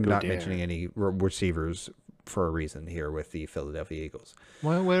am not mentioning any receivers for a reason here with the Philadelphia Eagles.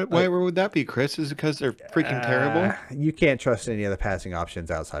 Why would that be, Chris? Is it because they're freaking terrible? You can't trust any other passing options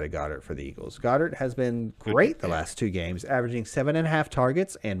outside of Goddard for the Eagles. Goddard has been great the last 2 games, averaging 7.5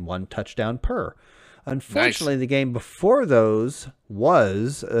 targets and 1 touchdown per. Unfortunately, the game before those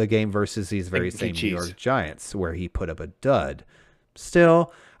was a game versus these very same New York Giants, where he put up a dud.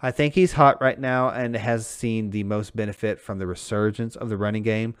 Still, I think he's hot right now and has seen the most benefit from the resurgence of the running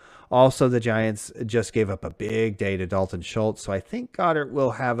game. Also, the Giants just gave up a big day to Dalton Schultz, so I think Goddard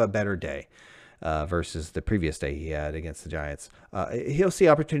will have a better day versus the previous day he had against the Giants. He'll see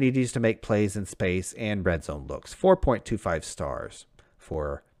opportunities to make plays in space and red zone looks. 4.25 stars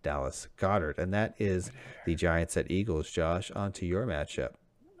for Dallas Goedert. And that is the Giants at Eagles. Josh, on to your matchup.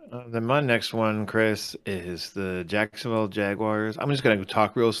 Then my next one, Chris, is the Jacksonville Jaguars. I'm just going to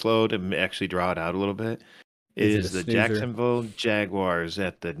talk real slow to actually draw it out a little bit. It is the Jacksonville Jaguars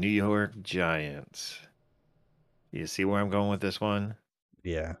at the New York Giants. You see where I'm going with this one?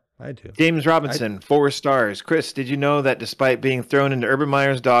 Yeah, I do. James Robinson, 4 stars. Chris, did you know that despite being thrown into Urban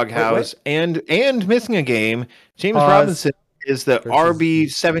Meyer's doghouse and missing a game, James Robinson is the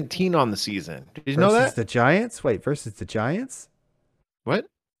RB17 on the season? Did you know that? Versus the Giants? Wait, versus the Giants? What?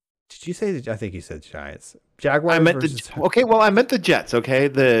 Did you say? I think you said Giants. Jaguars. I meant I meant the Jets. Okay,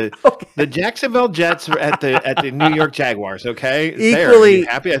 the Jacksonville Jets are at the New York Jaguars. Okay, equally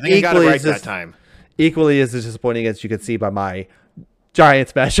happy. I think I got it right that time. Equally as disappointing as you can see by my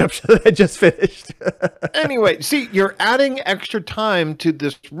Giants matchup that just finished. Anyway, see, you're adding extra time to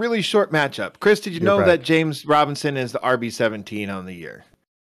this really short matchup. Chris, did you know that James Robinson is the RB17 on the year?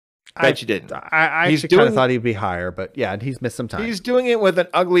 Bet you didn't. I actually kind of thought he'd be higher, but yeah, he's missed some time. He's doing it with an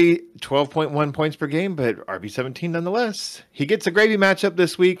ugly 12.1 points per game, but RB17 nonetheless. He gets a gravy matchup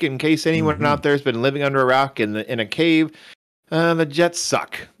this week in case anyone out there has been living under a rock in a cave. The Jets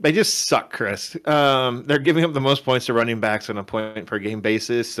suck. They just suck, Chris. They're giving up the most points to running backs on a point per game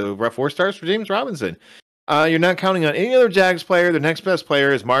basis. So rough 4 stars for James Robinson. You're not counting on any other Jags player. The next best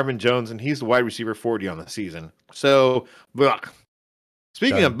player is Marvin Jones, and he's the wide receiver 40 on the season. So, blech.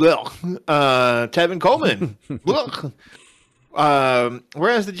 Speaking of Tevin Coleman.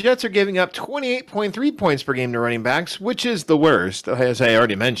 Whereas the Jets are giving up 28.3 points per game to running backs, which is the worst, as I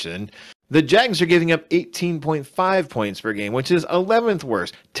already mentioned. The Jags are giving up 18.5 points per game, which is 11th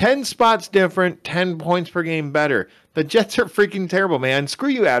worst. 10 spots different, 10 points per game better. The Jets are freaking terrible, man. Screw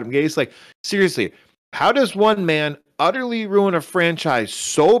you, Adam Gase. Like, seriously, how does one man utterly ruin a franchise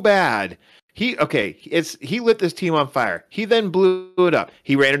so bad? He lit this team on fire. He then blew it up.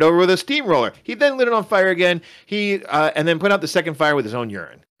 He ran it over with a steamroller. He then lit it on fire again. And then put out the second fire with his own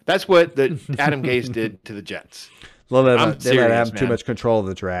urine. That's what the Adam Gase did to the Jets. Well, they let have too much control of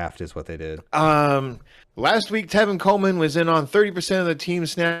the draft is what they did. Last week, Tevin Coleman was in on 30% of the team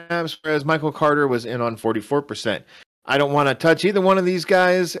snaps, whereas Michael Carter was in on 44%. I don't want to touch either one of these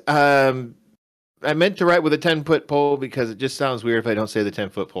guys. I meant to write with a 10-foot pole because it just sounds weird if I don't say the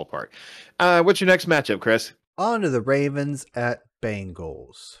 10-foot pole part. What's your next matchup, Chris? On to the Ravens at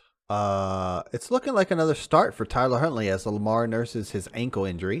Bengals. It's looking like another start for Tyler Huntley as Lamar nurses his ankle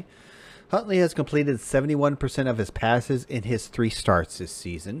injury. Huntley has completed 71% of his passes in his 3 starts this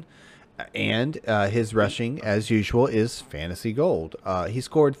season. And his rushing, as usual, is fantasy gold. He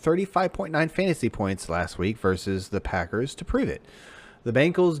scored 35.9 fantasy points last week versus the Packers to prove it. The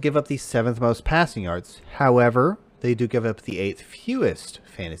Bengals give up the 7th most passing yards. However, they do give up the 8th fewest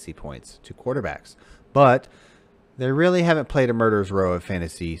fantasy points to quarterbacks. But they really haven't played a murderer's row of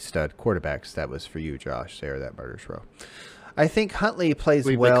fantasy stud quarterbacks. That was for you, Josh, there, that murderer's row. I think Huntley plays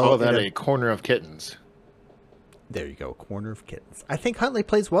well. They call that a corner of kittens. There you go, corner of kittens. I think Huntley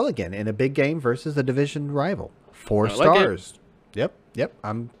plays well again in a big game versus a division rival. 4 stars. Yep.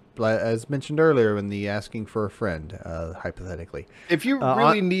 I'm, as mentioned earlier in the asking for a friend, hypothetically. If you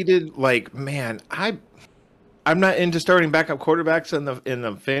really needed, I'm not into starting backup quarterbacks in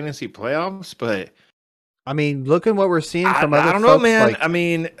the fantasy playoffs, but I mean, look at what we're seeing from other folks. I don't know,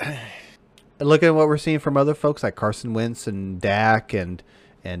 man. Look at what we're seeing from other folks like Carson Wentz and Dak and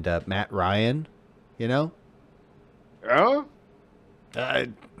Matt Ryan. You know. Oh. I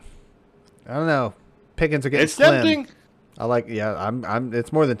don't know. Pickings are getting slim. Tempting.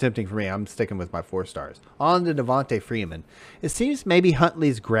 It's more than tempting for me. I'm sticking with my 4 stars. On to Devontae Freeman. It seems maybe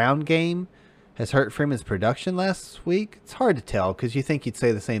Huntley's ground game has hurt Freeman's production last week. It's hard to tell because you think you'd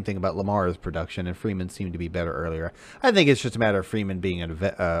say the same thing about Lamar's production, and Freeman seemed to be better earlier. I think it's just a matter of Freeman being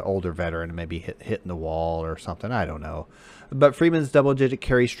an older veteran and maybe hitting the wall or something. I don't know. But Freeman's double-digit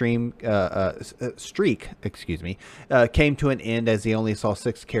carry streak, came to an end as he only saw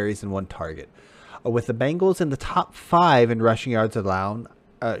 6 carries and 1 target. With the Bengals in the top 5 in rushing yards allowed,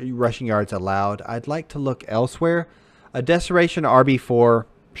 I'd like to look elsewhere. A desperation RB4,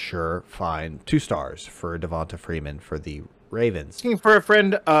 sure, fine. 2 stars for Devonta Freeman for the Ravens. Looking for a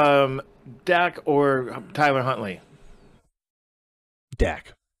friend, Dak or Tyler Huntley?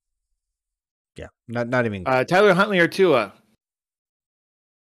 Dak. Yeah, not even. Tyler Huntley or Tua?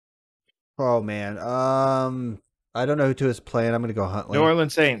 Oh man, I don't know who Tua's playing. I'm gonna go Huntley. New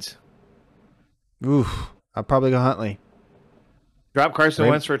Orleans Saints. Oof, I'll probably go Huntley. Drop Carson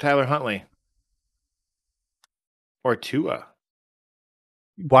Wentz for Tyler Huntley. Or Tua.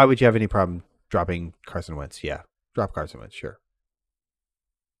 Why would you have any problem dropping Carson Wentz? Yeah, drop Carson Wentz, sure.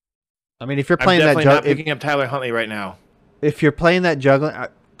 I mean, if you're playing I'm not picking up Tyler Huntley right now. If you're playing that juggling,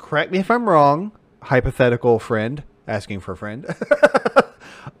 correct me if I'm wrong, hypothetical friend, asking for a friend.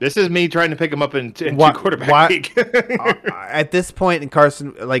 This is me trying to pick him up in 2 quarterback league. At this point in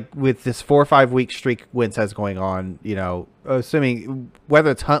Carson, like with this 4 or 5 week streak Wentz has going on, you know, assuming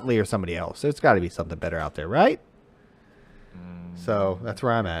whether it's Huntley or somebody else, there's got to be something better out there, right? So that's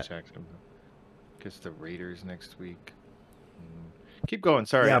where I'm at. Guess the Raiders next week. Keep going.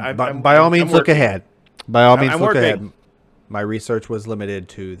 Sorry. Yeah, by all means, look ahead. By all means, look ahead. My research was limited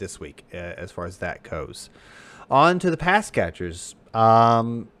to this week as far as that goes. On to the pass catchers.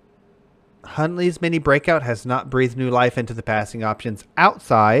 Huntley's mini breakout has not breathed new life into the passing options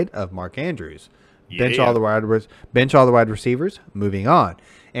outside of Mark Andrews. Bench all the wide receivers. Moving on.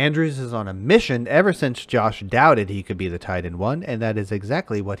 Andrews is on a mission ever since Josh doubted he could be the tight end one, and that is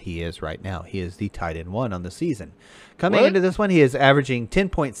exactly what he is right now. He is the tight end one on the season. Coming into this one, he is averaging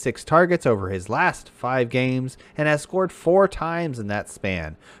 10.6 targets over his last 5 games and has scored 4 times in that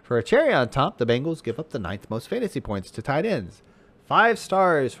span. For a cherry on top, the Bengals give up the 9th most fantasy points to tight ends. 5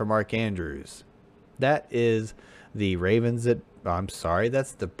 stars for Mark Andrews. That is the Ravens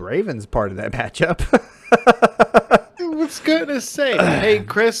that's the Ravens part of that matchup. I was gonna say, hey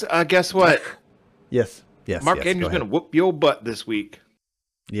Chris, guess what? Yes. Mark Andrews gonna whoop your butt this week.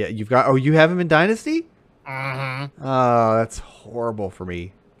 Yeah, you have him in Dynasty? Mm-hmm. Oh, that's horrible for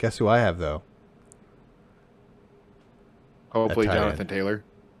me. Guess who I have though? Hopefully Jonathan Taylor.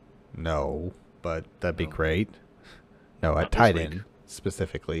 No, but that'd be great. No, at tight end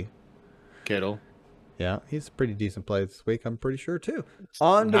specifically. Kittle. Yeah, he's a pretty decent play this week, I'm pretty sure, too.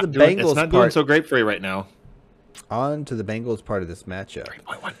 Bengals it's not doing so great for you right now. On to the Bengals part of this matchup.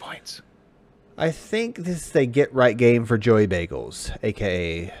 3.1 points. I think this is a get-right game for Joey Bagels,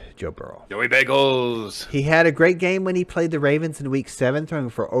 a.k.a. Joe Burrow. Joey Bagels. He had a great game when he played the Ravens in Week 7, throwing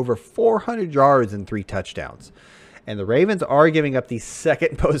for over 400 yards and 3 touchdowns. And the Ravens are giving up the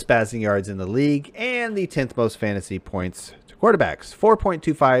 2nd most passing yards in the league and the 10th most fantasy points to quarterbacks.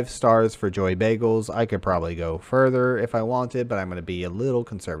 4.25 stars for Joey Bagels. I could probably go further if I wanted, but I'm going to be a little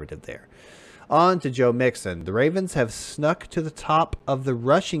conservative there. On to Joe Mixon. The Ravens have snuck to the top of the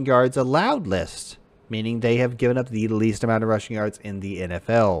rushing yards allowed list, meaning they have given up the least amount of rushing yards in the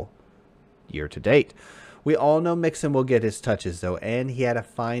NFL year to date. We all know Mixon will get his touches, though, and he had a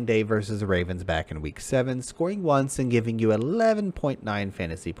fine day versus the Ravens back in Week 7, scoring once and giving you 11.9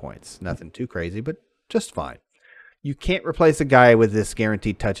 fantasy points. Nothing too crazy, but just fine. You can't replace a guy with this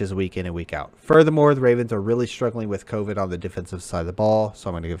guaranteed touches week in and week out. Furthermore, the Ravens are really struggling with COVID on the defensive side of the ball, so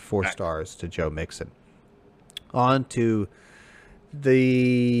I'm going to give 4 stars to Joe Mixon. On to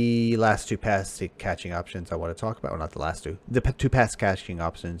the last 2 pass catching options I want to talk about. Well, not the last 2. The 2 pass catching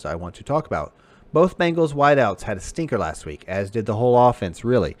options I want to talk about. Both Bengals wideouts had a stinker last week, as did the whole offense,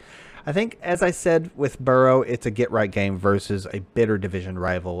 really. I think, as I said with Burrow, it's a get-right game versus a bitter division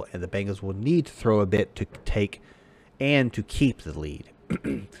rival, and the Bengals will need to throw a bit to take and to keep the lead.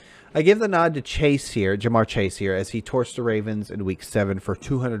 I give the nod to Ja'Marr Chase here, as he torched the Ravens in Week 7 for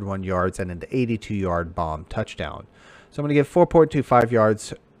 201 yards and an 82-yard bomb touchdown. So I'm going to give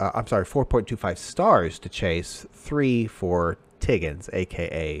 4.25 stars to Chase, 3 for Tiggins,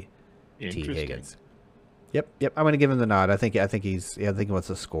 a.k.a. T. Higgins. Yep. I'm going to give him the nod. I think he wants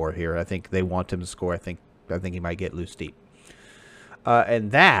to score here. I think they want him to score. I think he might get loose deep.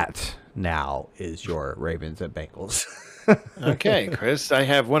 And that now is your Ravens and Bengals. Okay, Chris. I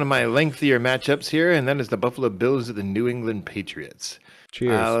have one of my lengthier matchups here, and that is the Buffalo Bills at the New England Patriots.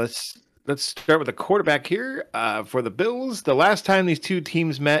 Cheers. Let's start with the quarterback here. For the Bills, the last time these two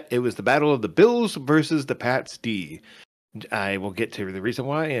teams met, it was the battle of the Bills versus the Pats D. I will get to the reason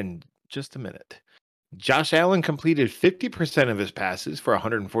why in just a minute. Josh Allen completed 50% of his passes for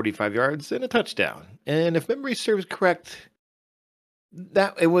 145 yards and a touchdown. And if memory serves correct,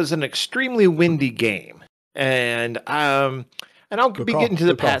 that it was an extremely windy game. And I'll be getting to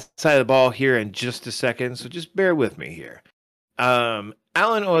the Pats side of the ball here in just a second, so just bear with me here. Allen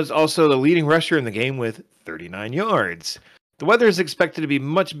was also the leading rusher in the game with 39 yards. The weather is expected to be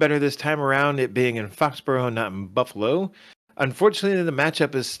much better this time around, it being in Foxborough, not in Buffalo. Unfortunately, the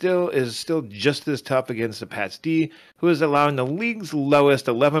matchup is still just as tough against the Pats D, who is allowing the league's lowest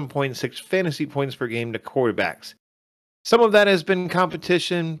 11.6 fantasy points per game to quarterbacks. Some of that has been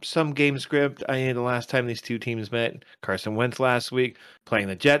competition, some game script. The last time these two teams met, Carson Wentz last week, playing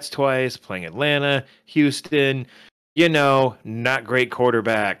the Jets twice, playing Atlanta, Houston, not great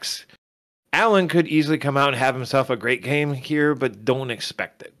quarterbacks. Allen could easily come out and have himself a great game here, but don't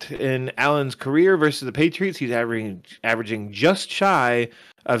expect it. In Allen's career versus the Patriots, he's averaging just shy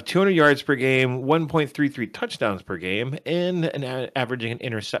of 200 yards per game, 1.33 touchdowns per game, and averaging an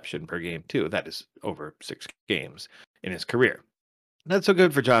interception per game, too. That is over 6 games in his career. Not so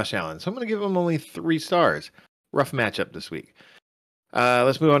good for Josh Allen, so I'm going to give him only 3 stars. Rough matchup this week.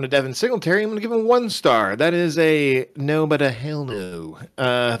 Let's move on to Devin Singletary. I'm going to give him 1 star. That is a no, but a hell no.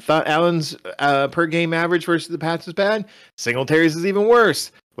 Thought Allen's per game average versus the Pats is bad. Singletary's is even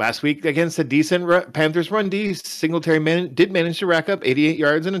worse. Last week against a decent Panthers run D, Singletary did manage to rack up 88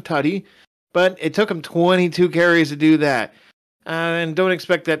 yards and a tutty, but it took him 22 carries to do that. And don't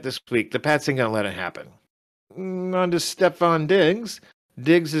expect that this week. The Pats ain't going to let it happen. On to Stephon Diggs.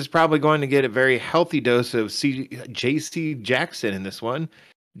 Diggs is probably going to get a very healthy dose of J.C. Jackson in this one.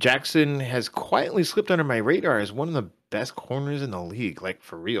 Jackson has quietly slipped under my radar as one of the best corners in the league, like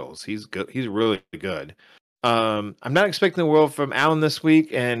for reals. He's good. He's really good. I'm not expecting the world from Allen this week,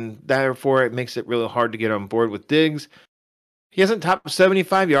 and therefore it makes it really hard to get on board with Diggs. He hasn't topped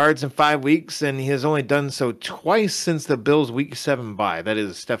 75 yards in 5 weeks, and he has only done so twice since the Bills' Week 7 bye. That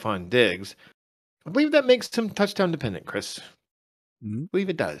is Stephon Diggs. I believe that makes him touchdown dependent, Chris. I believe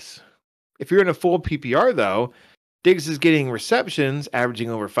it does. If you're in a full PPR, though, Diggs is getting receptions, averaging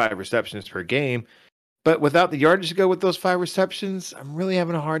over 5 receptions per game. But without the yardage to go with those 5 receptions, I'm really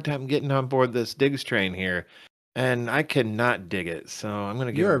having a hard time getting on board this Diggs train here. And I cannot dig it. So I'm going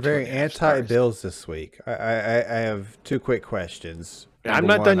to give You him are very 2.5 anti-Bills this week. I have 2 quick questions. I'm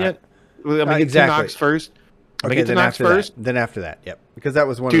not done yet. I'm going to get to Knox first. Okay, then after that. Then after that, yep. Because that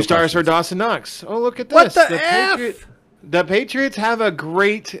was one 2 of the stars for questions. Dawson Knox. Oh, look at this. What the F? The Patriots have a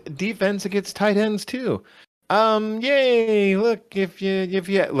great defense against tight ends too. Yay! Look, if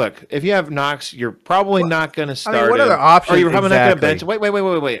you have Knox, you're probably not going to start. I mean, what him, other options? Or you're probably not going to bench.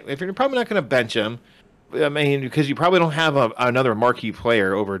 Exactly. Wait. If you're probably not going to bench him, I mean, because you probably don't have another marquee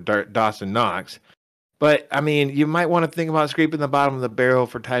player over Dawson Knox. But I mean, you might want to think about scraping the bottom of the barrel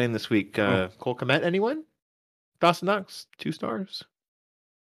for tight end this week. Cole Kmet, anyone? Dawson Knox, 2 stars.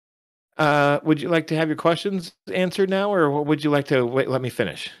 Would you like to have your questions answered now, or would you like to wait? Let me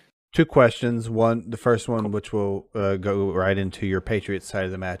finish. 2 questions. The first one, which will go right into your Patriots side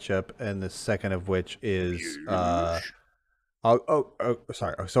of the matchup, and the second of which is, sorry.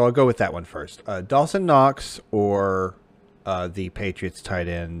 So I'll go with that one first. Dawson Knox or the Patriots tight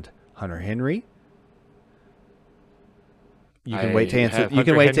end Hunter Henry. You can wait to answer. You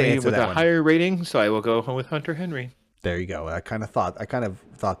can wait to answer with that a one. higher rating, so I will go with Hunter Henry. There you go. I kind of thought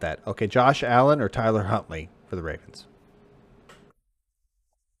that. Okay, Josh Allen or Tyler Huntley for the Ravens.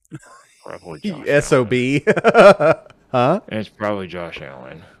 Probably Josh SOB. Huh? It's probably Josh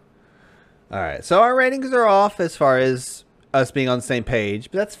Allen. All right. So our ratings are off as far as us being on the same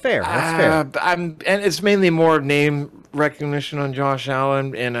page, but that's fair. That's fair. And it's mainly more name recognition on Josh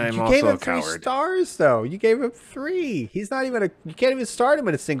Allen, and I'm also a coward. You gave him 3 stars, though. You gave him 3. He's not even you can't even start him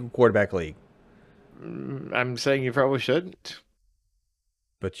in a single quarterback league. I'm saying you probably shouldn't.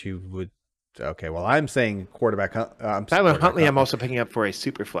 But you would. Okay, well, I'm saying quarterback. Tyler Huntley, I'm also picking up for a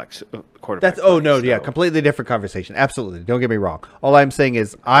super flex quarterback. Completely different conversation. Absolutely, don't get me wrong. All I'm saying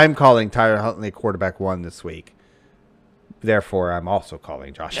is I'm calling Tyler Huntley quarterback 1 this week. Therefore, I'm also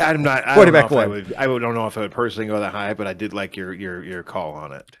calling Josh. I'm not quarterback 1. I don't know if I would personally go that high, but I did like your call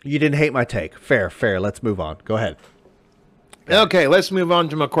on it. You didn't hate my take. Fair. Let's move on. Go ahead. Okay, let's move on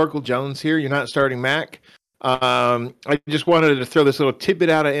to McCorkle Jones here. You're not starting Mac. I just wanted to throw this little tidbit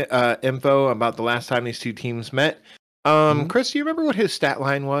out of info about the last time these 2 teams met. Chris, do you remember what his stat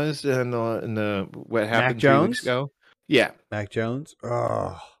line was in the what happened 3 weeks ago? Yeah, Mac Jones.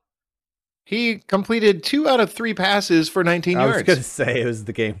 Oh, he completed 2 out of 3 passes for 19 yards. I was gonna say it was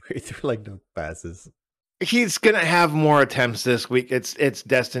the game where he threw like no passes. He's gonna have more attempts this week. It's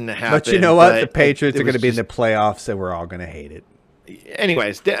destined to happen. But you know what? The Patriots are going to be in the playoffs, and we're all going to hate it.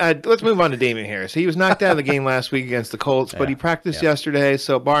 Anyways, let's move on to Damien Harris. He was knocked out of the game last week against the Colts, but he practiced yesterday,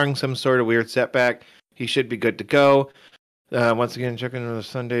 so barring some sort of weird setback, he should be good to go. Once again, checking on the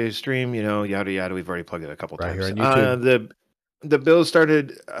Sunday stream, yada yada. We've already plugged it a couple times. Here on YouTube. The Bills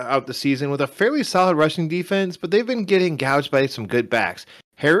started out the season with a fairly solid rushing defense, but they've been getting gouged by some good backs.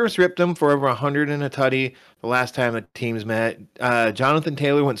 Harris ripped them for over 100 and a tutty the last time the teams met. Jonathan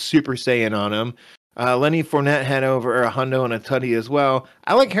Taylor went Super Saiyan on him. Lenny Fournette had over a hundo and a tutty as well.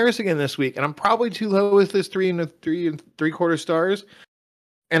 I like Harris again this week, and I'm probably too low with this 3 3/4 stars.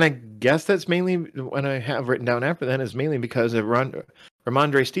 And I guess that's mainly what I have written down after that is mainly because of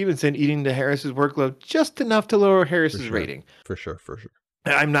Ramondre Stevenson eating to Harris's workload just enough to lower Harris's rating. For sure.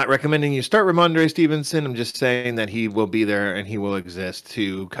 I'm not recommending you start Ramondre Stevenson. I'm just saying that he will be there and he will exist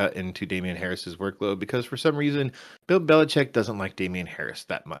to cut into Damian Harris's workload because for some reason, Bill Belichick doesn't like Damian Harris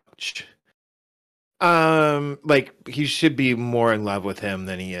that much. He should be more in love with him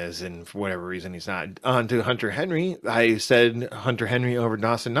than he is, and for whatever reason he's not. On to Hunter Henry. I said Hunter Henry over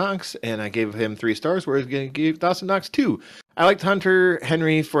Dawson Knox, and I gave him 3 stars, whereas I gave Dawson Knox 2. I liked Hunter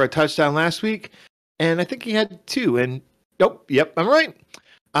Henry for a touchdown last week, and I think he had 2, and yep, I'm right.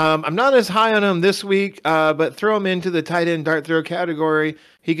 I'm not as high on him this week, but throw him into the tight end dart throw category.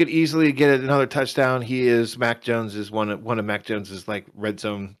 He could easily get another touchdown. He is Mac Jones's one of Mac Jones's like red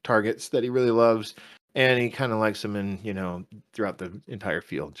zone targets that he really loves, and he kind of likes him in throughout the entire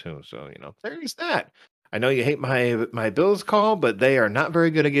field too. So there's that. I know you hate my Bills call, but they are not very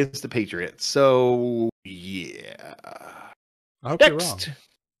good against the Patriots. So yeah. I hope you're wrong.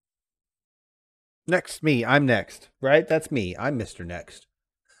 Next, me. I'm next, right? That's me. I'm Mr. Next.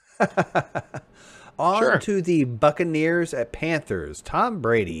 On to the Buccaneers at Panthers. Tom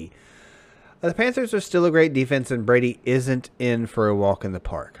Brady. The Panthers are still a great defense, and Brady isn't in for a walk in the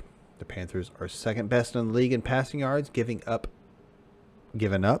park. The Panthers are second best in the league in passing yards, given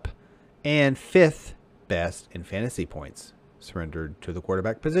up, and fifth best in fantasy points surrendered to the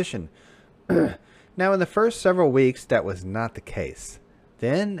quarterback position. Now, in the first several weeks, that was not the case.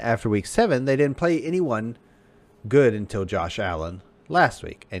 Then, after week 7, they didn't play anyone good until Josh Allen last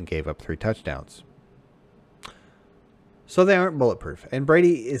week and gave up 3 touchdowns. So they aren't bulletproof. And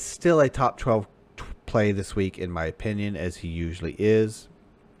Brady is still a top 12 play this week, in my opinion, as he usually is.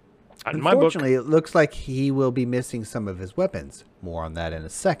 Unfortunately, it looks like he will be missing some of his weapons. More on that in a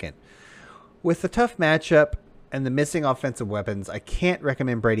second. With the tough matchup and the missing offensive weapons, I can't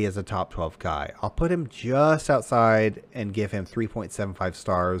recommend Brady as a top 12 guy. I'll put him just outside and give him 3.75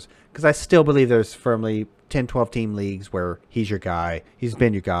 stars because I still believe there's firmly 10, 12 team leagues where he's your guy. He's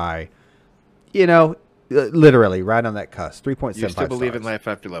been your guy. You know, literally right on that cusp. 3.75 stars. You still believe in life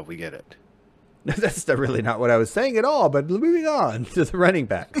after love. We get it. That's really not what I was saying at all, but moving on to the running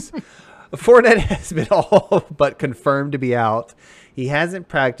backs. Fournette has been all but confirmed to be out. He hasn't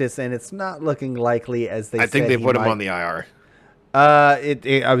practiced, and it's not looking likely as I think they put him on the IR.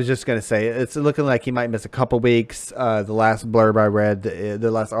 I was just going to say, it's looking like he might miss a couple weeks. The last blurb I read,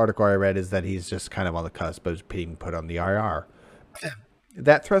 the last article I read is that he's just kind of on the cusp of being put on the IR.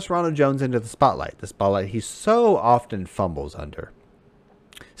 That thrusts Ronald Jones into the spotlight he so often fumbles under.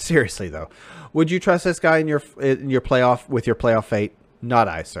 Seriously, though, would you trust this guy in your playoff with your playoff fate? Not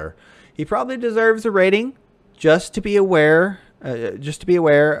I, sir. He probably deserves a rating. Just to be aware,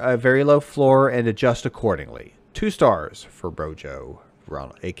 a very low floor and adjust accordingly. 2 stars for Rojo,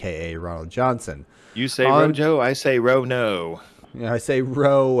 Ronald, a.k.a. Ronald Johnson. You say Rojo, I say no. I say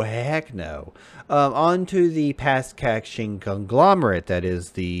heck no. On to the pass catching conglomerate that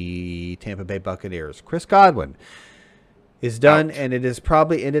is the Tampa Bay Buccaneers. Chris Godwin is done, and it has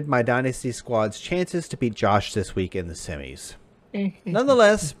probably ended my dynasty squad's chances to beat Josh this week in the semis.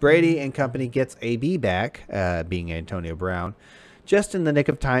 Nonetheless, Brady and company gets AB back, being Antonio Brown, just in the nick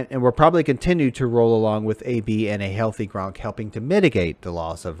of time, and will probably continue to roll along with AB and a healthy Gronk, helping to mitigate the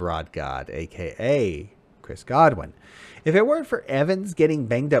loss of Rod God, a.k.a. Chris Godwin. If it weren't for Evans getting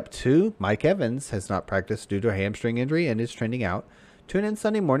banged up too, Mike Evans has not practiced due to a hamstring injury and is trending out. Tune in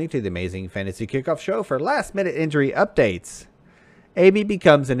Sunday morning to the amazing Fantasy Kickoff Show for last-minute injury updates. AB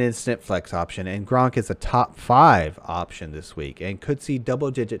becomes an instant flex option, and Gronk is a top 5 option this week and could see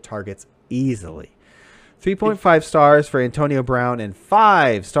double-digit targets easily. 3.5 stars for Antonio Brown and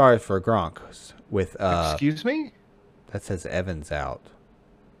 5 stars for Gronk. With excuse me? That says Evans out.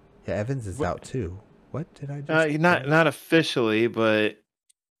 Yeah, Evans is out too. What did I just not officially, but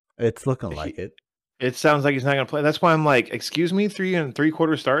it's looking like it. It sounds like he's not going to play. That's why I'm like, excuse me, 3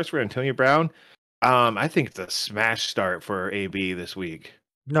 3/4 stars for Antonio Brown. I think it's a smash start for AB this week.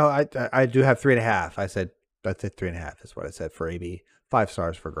 No, I do have 3.5. I said 3.5 is what I said for AB. 5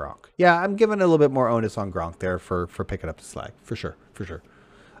 stars for Gronk. Yeah, I'm giving a little bit more onus on Gronk there for picking up the slack for sure.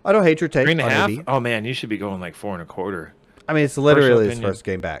 I don't hate your take. 3.5. Oh man, you should be going like 4.25. I mean, it's literally his first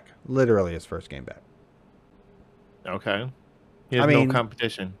game back. Okay. He has no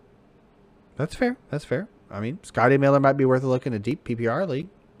competition. That's fair. I mean, Scotty Miller might be worth a look in a deep PPR league,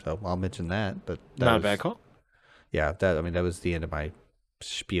 so I'll mention that. But not a bad call. Yeah, that was the end of my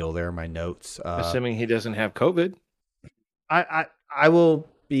spiel there, my notes. Assuming he doesn't have COVID. I will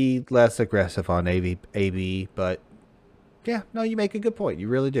be less aggressive on AB, but yeah, no, you make a good point. You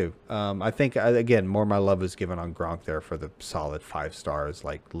really do. I think, again, more my love is given on Gronk there for the solid 5 stars,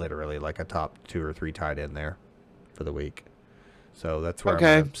 like literally like a top 2 or 3 tight end there for the week. So that's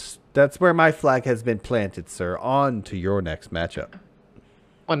where that's where my flag has been planted, sir. On to your next matchup.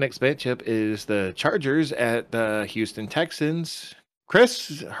 My next matchup is the Chargers at the Houston Texans.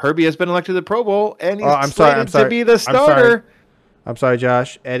 Chris, Herbie has been elected to the Pro Bowl, and he's slated to be the starter. I'm sorry,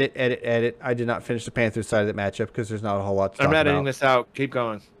 Josh. Edit. I did not finish the Panthers side of the matchup because there's not a whole lot to talk about. I'm editing this out. Keep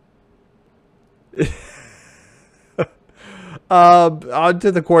going. On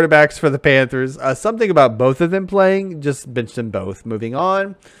to the quarterbacks for the Panthers. Something about both of them playing. Just bench them both. Moving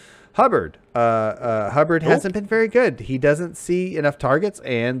on. Hubbard. Hubbard hasn't been very good. He doesn't see enough targets,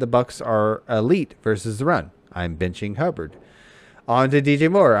 and the Bucs are elite versus the run. I'm benching Hubbard. On to DJ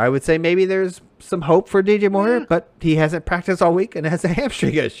Moore. I would say maybe there's some hope for DJ Moore, but he hasn't practiced all week and has a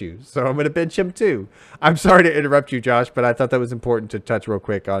hamstring issue, so I'm going to bench him too. I'm sorry to interrupt you, Josh, but I thought that was important to touch real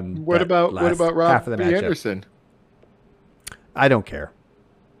quick on. What about Robbie Anderson? I don't care.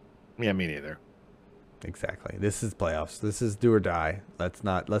 Yeah, me neither. Exactly. This is playoffs. This is do or die. Let's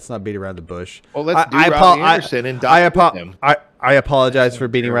not beat around the bush. Well, let's do Robbie Anderson and die with him. I apologize for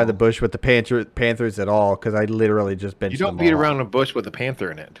beating around the bush with the Panthers at all because I literally just benched them all. You don't beat around the bush with a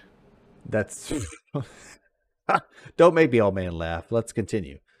Panther in it. That's don't make me old man laugh. Let's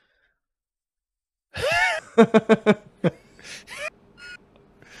continue.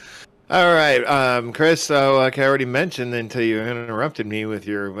 All right, Chris. So, like I already mentioned, until you interrupted me with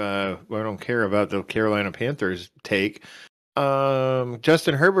your "I don't care about the Carolina Panthers" take.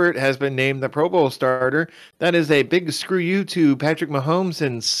 Justin Herbert has been named the Pro Bowl starter. That is a big screw you to Patrick Mahomes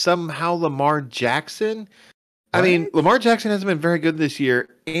and somehow Lamar Jackson. What? I mean, Lamar Jackson hasn't been very good this year,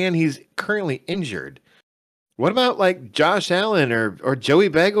 and he's currently injured. What about like Josh Allen or Joey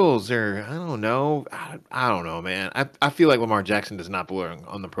Bagels or I don't know. I don't know, man. I feel like Lamar Jackson does not belong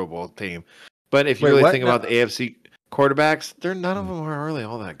on the Pro Bowl team. But if you think about the AFC quarterbacks, none of them are really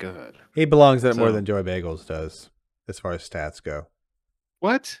all that good. He belongs there more than Joey Bagels does, as far as stats go.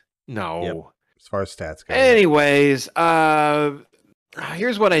 What? No. Yep. As far as stats go. Anyways,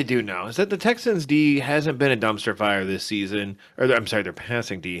 here's what I do know is that the Texans D hasn't been a dumpster fire this season. Or I'm sorry, their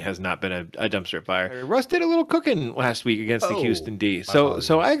passing D has not been a dumpster fire. Russ did a little cooking last week against the Houston D.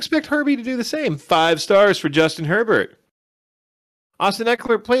 So I expect Herbie to do the same. 5 stars for Justin Herbert. Austin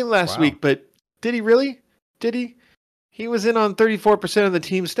Eckler played last week, but did he really? Did he? He was in on 34% of the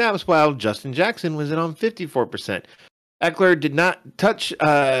team snaps, while Justin Jackson was in on 54%. Eckler did not touch,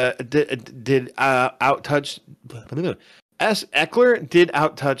 out-touch. Eckler did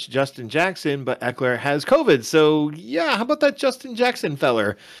out-touch Justin Jackson, but Eckler has COVID. So yeah, how about that Justin Jackson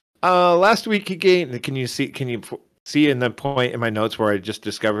feller? Last week he gained. Can you see in the point in my notes where I just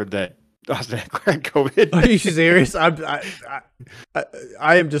discovered that Austin Eckler had COVID? Are you serious?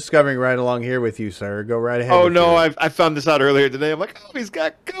 I am discovering right along here with you, sir. Go right ahead. Oh no, I found this out earlier today. I'm like, oh, he's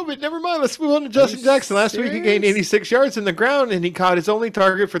got COVID. Never mind. Let's move on to Justin Jackson. Last week he gained 86 yards in the ground, and he caught his only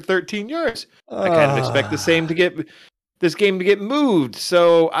target for 13 yards. I kind of expect the same to get. This game to get moved,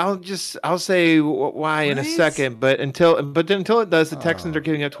 so I'll say why in a second, but until it does, the Texans are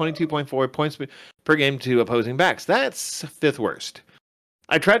giving up 22.4 points per game to opposing backs. That's 5th worst.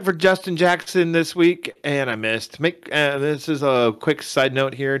 I tried for Justin Jackson this week and I missed. This is a quick side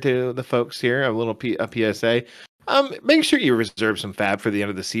note here to the folks here, a little PSA. Make sure you reserve some fab for the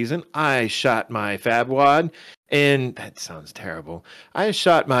end of the season. I shot my fab wad, and that sounds terrible. I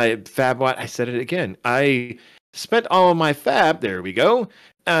shot my fab wad. I said it again. I spent all of my fab, there we go,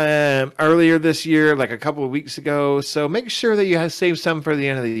 earlier this year, like a couple of weeks ago. So make sure that you have saved some for the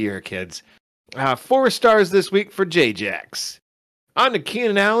end of the year, kids. 4 stars this week for J-Jax. On to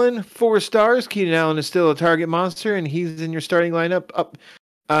Keenan Allen, 4 stars. Keenan Allen is still a target monster, and he's in your starting lineup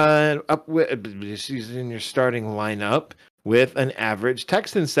he's in your starting lineup with an average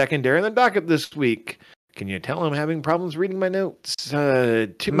Texans secondary in the docket this week. Can you tell I'm having problems reading my notes?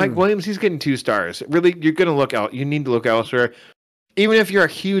 Mike Williams, he's getting 2 stars. Really, you're going to look out. You need to look elsewhere. Even if you're a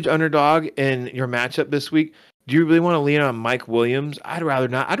huge underdog in your matchup this week, do you really want to lean on Mike Williams? I'd rather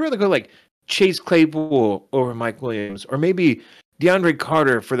not. I'd rather go like Chase Claypool over Mike Williams, or maybe DeAndre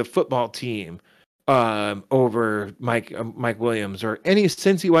Carter for the football team over Mike Williams, or any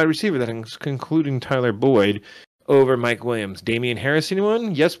Cincy wide receiver that including Tyler Boyd over Mike Williams. Damian Harris,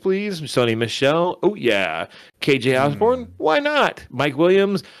 anyone? Yes, please. Sony Michel. Oh, yeah. KJ Osborne? Why not? Mike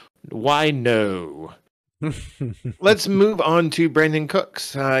Williams? Why no? Let's move on to Brandon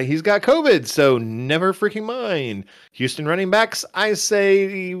Cooks. He's got COVID, so never freaking mind. Houston running backs, I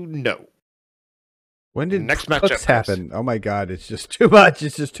say no. When did next Cooks happen? Oh, my God. It's just too much.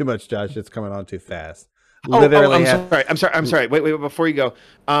 It's just too much, Josh. It's coming on too fast. I'm sorry. Wait, before you go.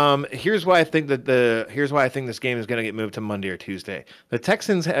 Here's why I think this game is going to get moved to Monday or Tuesday. The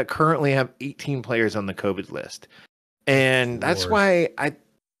Texans currently have 18 players on the COVID list. And that's why I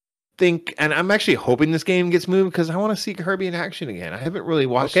think, and I'm actually hoping this game gets moved because I want to see Herbie in action again. I haven't really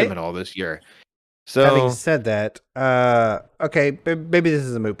watched him at all this year. So having said that, okay, maybe this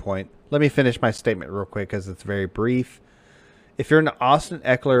is a moot point. Let me finish my statement real quick because it's very brief. If you're an Austin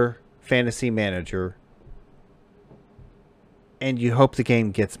Eckler fantasy manager and you hope the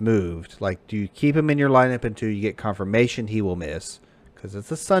game gets moved, like, do you keep him in your lineup until you get confirmation he will miss? Because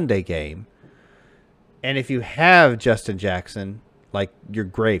it's a Sunday game. And if you have Justin Jackson, like, you're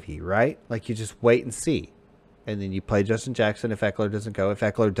gravy, right? Like, you just wait and see. And then you play Justin Jackson if Eckler doesn't go. If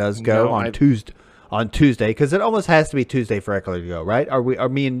Eckler does go on Tuesday, because it almost has to be Tuesday for Eckler to go, right? Are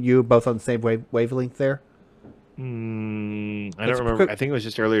me and you both on the same wavelength there? I don't remember. I think it was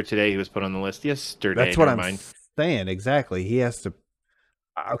just earlier today he was put on the list. Yesterday. That's what I'm saying. Exactly. He has to.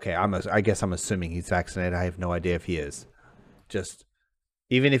 Okay, I guess I'm assuming he's vaccinated. I have no idea if he is. Just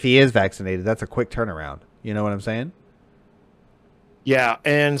Even if he is vaccinated, that's a quick turnaround. You know what I'm saying? Yeah,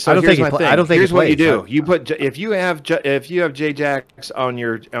 and so I don't here's think my thing. I don't think here's he what you plays. do. You put if you have J-Jax on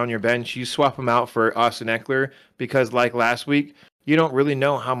your bench, you swap him out for Austin Eckler because like last week, you don't really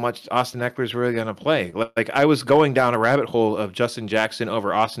know how much Austin Eckler is really going to play. Like I was going down a rabbit hole of Justin Jackson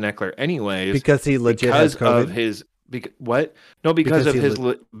over Austin Eckler anyways Because he legit has COVID. of his what? No, because of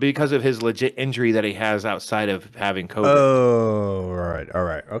his legit injury that he has outside of having COVID. Oh, all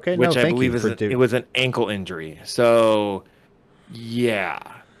right. Okay, which no, I believe it was an ankle injury. So yeah.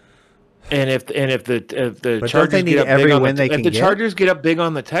 And if the Chargers get up big on the Chargers get up big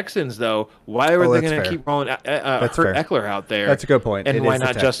on the Texans, though, why are they going to keep rolling hurt Eckler out there? That's a good point. And why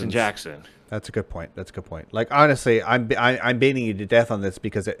not Justin Jackson? That's a good point. Like honestly, I'm beating you to death on this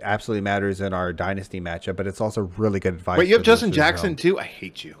because it absolutely matters in our dynasty matchup, but it's also really good advice. Wait, you have Justin Jackson too? I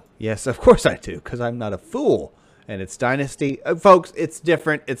hate you. Yes, of course I do, because I'm not a fool. And it's dynasty, folks. It's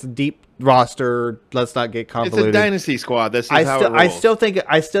different. It's a deep roster. Let's not get convoluted. It's a dynasty squad. This is how it rolls. I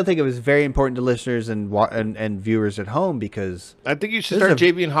still think it was very important to listeners and viewers at home because I think you should start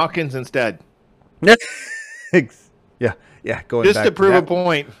Javian Hawkins instead. yeah. Going just back to prove a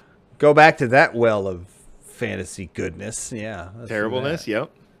point. Go back to that well of fantasy goodness. Yeah, terribleness.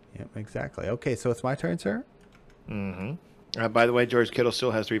 Yep. Exactly. Okay, so it's my turn, sir. Mm-hmm. By the way, George Kittle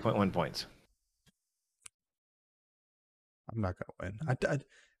still has 3.1 points. I'm not going to win.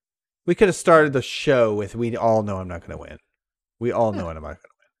 We could have started the show with we all know I'm not going to win. We all know I'm not going to win.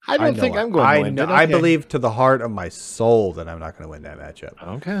 I don't think I'm going to win. I believe to the heart of my soul that I'm not going to win that matchup.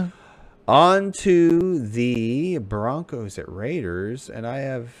 Okay. On to the Broncos at Raiders, and I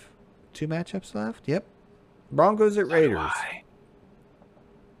have 2 matchups left. Yep. Broncos at Raiders.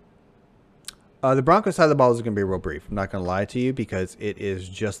 The Broncos side of the ball is going to be real brief. I'm not going to lie to you because it is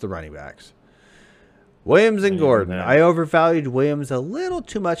just the running backs. Williams and Gordon. I overvalued Williams a little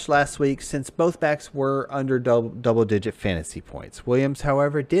too much last week since both backs were under double-digit fantasy points. Williams,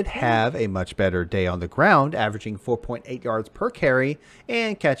 however, did have a much better day on the ground, averaging 4.8 yards per carry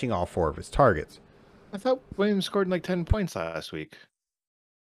and catching all 4 of his targets. I thought Williams scored like 10 points last week.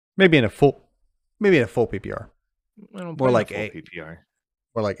 Maybe in a full PPR. More like 8 PPR.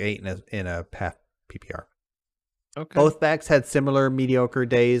 Or like 8 in a half PPR. Okay. Both backs had similar mediocre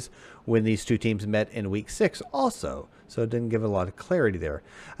days when these two teams met in week 6 also, so it didn't give a lot of clarity there.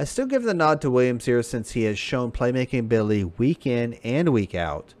 I still give the nod to Williams here since he has shown playmaking ability week in and week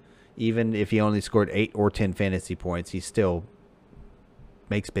out. Even if he only scored 8 or 10 fantasy points, he still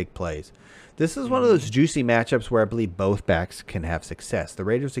makes big plays. This is one of those juicy matchups where I believe both backs can have success. The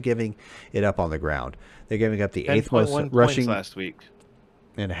Raiders are giving it up on the ground. They're giving up the 8th most rushing last week.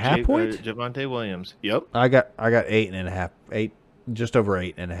 And a half point? Javonte Williams. Yep. I got 8.5, just over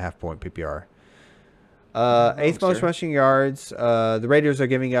 8.5 point PPR. 8th most rushing yards. The Raiders are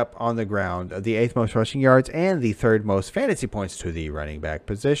giving up on the ground the 8th most rushing yards and the 3rd most fantasy points to the running back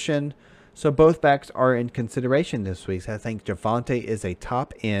position. So both backs are in consideration this week. So I think Javonte is a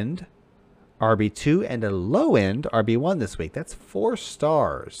top end RB2 and a low end RB1 this week. That's 4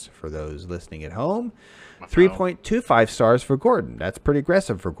 stars for those listening at home. 3.25 stars for Gordon. That's pretty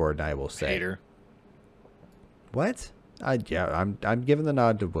aggressive for Gordon, I will say. Hater. What? I'm giving the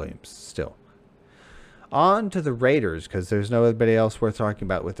nod to Williams still. On to the Raiders because there's no anybody else worth talking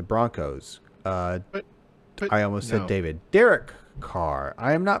about with the Broncos. I almost said David. Derek Carr.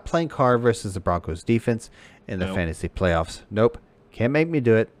 I am not playing Carr versus the Broncos defense in the fantasy playoffs. Nope. Can't make me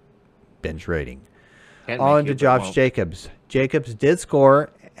do it. Bench rating. On to Josh Jacobs. Jacobs did score,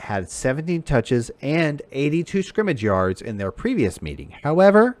 had 17 touches and 82 scrimmage yards in their previous meeting.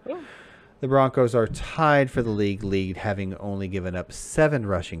 However, the Broncos are tied for the league lead, having only given up 7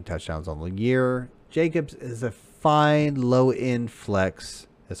 rushing touchdowns on the year. Jacobs is a fine low-end flex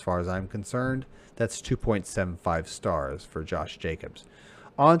as far as I'm concerned. That's 2.75 stars for Josh Jacobs.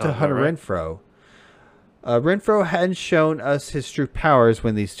 On to Hunter Renfrow. Renfrow hadn't shown us his true powers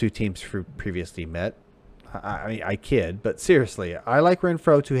when these two teams previously met. I mean, I kid, but seriously, I like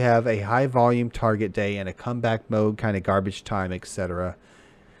Renfrow to have a high-volume target day and a comeback mode, kind of garbage time, etc.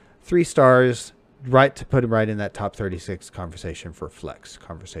 3 stars, right to put him right in that top 36 conversation for flex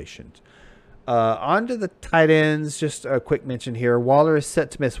conversations. On to the tight ends, just a quick mention here. Waller is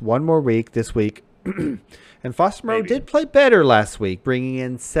set to miss 1 more week this week. And Foster Moreau did play better last week, bringing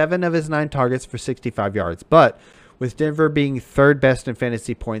in 7 of his 9 targets for 65 yards. But with Denver being 3rd best in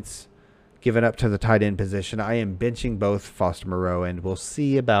fantasy points given up to the tight end position, I am benching both Foster Moreau, and we'll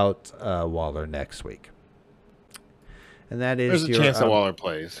see about Waller next week. And that is There's a chance that Waller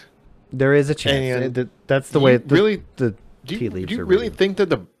plays. There is a chance. That's the way the tea leaves Do you are really think that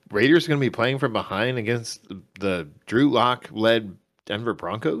the Raiders are going to be playing from behind against the Drew Lock-led Denver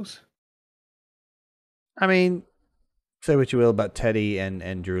Broncos? I mean, say what you will about Teddy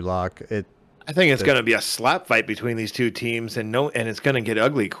and Drew Lock. I think it's going to be a slap fight between these two teams, and it's going to get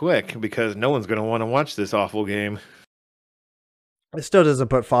ugly quick because no one's going to want to watch this awful game. It still doesn't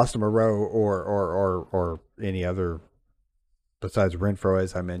put Foster Moreau or any other besides Renfro,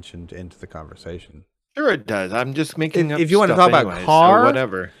 as I mentioned, into the conversation. Sure, it does. I'm just making up if you want to stuff talk anyway, about Carr, so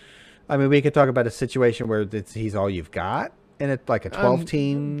whatever. I mean, we could talk about a situation where he's all you've got, and it's like a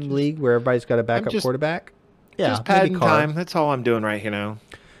 12-team league where everybody's got a backup quarterback. Yeah, just padding time. That's all I'm doing right now.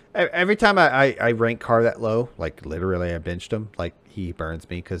 Every time I rank Carr that low, like literally I benched him, like he burns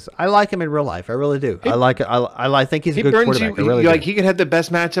me because I like him in real life. I really do. I think he's a good quarterback. I really do. He could have the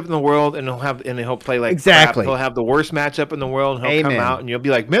best matchup in the world, and he'll play like exactly. Crap. He'll have the worst matchup in the world, and he'll come out, and you'll be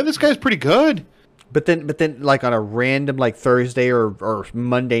like, man, this guy's pretty good. But then, like on a random like Thursday or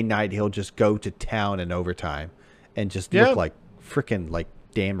Monday night, he'll just go to town in overtime, and just look like freaking like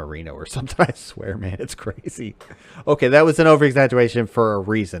Dan Marino or something. I swear, man, it's crazy. Okay, that was an over-exaggeration for a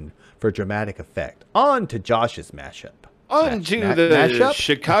reason, for dramatic effect. On to Josh's mashup. On to the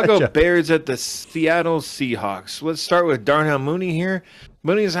Chicago Bears at the Seattle Seahawks. Let's start with Darnell Mooney here.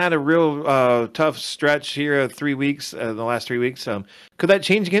 Mooney's had a real tough stretch here of 3 weeks, the last 3 weeks. Could that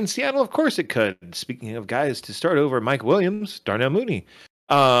change against Seattle? Of course it could. Speaking of guys to start over, Mike Williams, Darnell Mooney.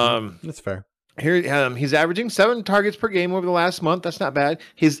 That's fair. Here, he's averaging 7 targets per game over the last month. That's not bad.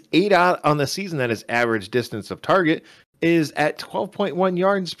 His 8 out on the season, that is average distance of target, is at 12.1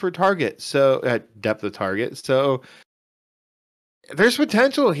 yards per target. So at depth of target. So there's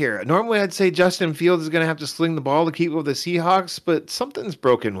potential here. Normally, I'd say Justin Fields is going to have to sling the ball to keep with the Seahawks, but something's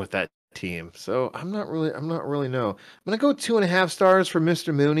broken with that team. So I'm not really know. I'm going to go 2.5 stars for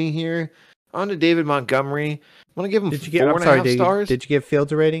Mr. Mooney here. On to David Montgomery. I'm going to give him 4.5 stars. Did you give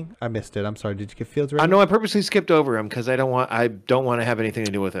Fields a rating? I missed it. I'm sorry. Did you give Fields a rating? I know I purposely skipped over him because I don't want to have anything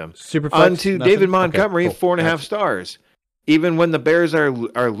to do with him. Superflex, on to David Montgomery, okay, cool. 4.5 stars. Even when the Bears are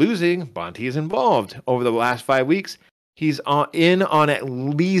losing, Bonte is involved. Over the last 5 weeks, he's on at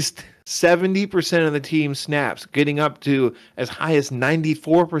least 70% of the team snaps, getting up to as high as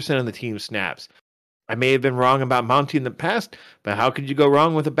 94% of the team snaps. I may have been wrong about Monty in the past, but how could you go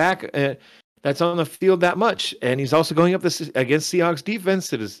wrong with a back that's on the field that much? And he's also going up against Seahawks defense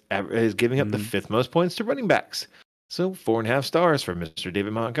that is giving up the 5th most points to running backs. So 4.5 stars for Mr.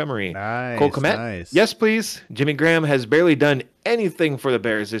 David Montgomery. Nice, Cole Kmet, nice. Yes, please. Jimmy Graham has barely done anything for the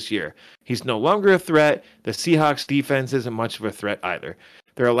Bears this year. He's no longer a threat. The Seahawks defense isn't much of a threat either.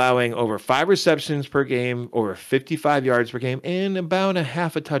 They're allowing over 5 receptions per game, over 55 yards per game, and about a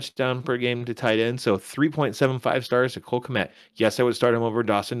half a touchdown per game to tight end. So 3.75 stars to Cole Kmet. Yes, I would start him over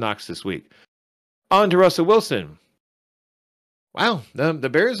Dawson Knox this week. On to Russell Wilson. Wow, the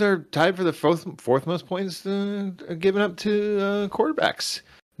Bears are tied for the fourth most points given up to quarterbacks.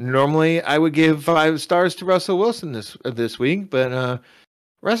 Normally, I would give 5 stars to Russell Wilson this week, but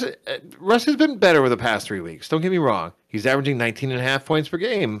Russ has been better over the past 3 weeks. Don't get me wrong; he's averaging 19.5 points per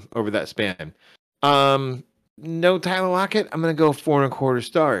game over that span. No Tyler Lockett. I'm going to go 4.25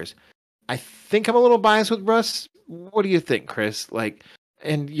 stars. I think I'm a little biased with Russ. What do you think, Chris?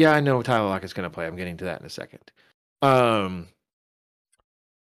 And yeah, I know Tyler Lockett's going to play. I'm getting to that in a second.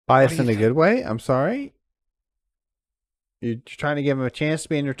 Biased in a good way? I'm sorry? You're trying to give him a chance to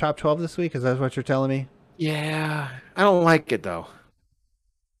be in your top 12 this week? Is that what you're telling me? Yeah. I don't like it, though.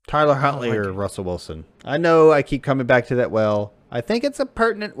 Tyler Huntley or Russell Wilson? I know I keep coming back to that well. I think it's a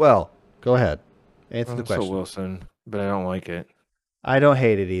pertinent well. Go ahead. Answer the question. Russell Wilson, but I don't like it. I don't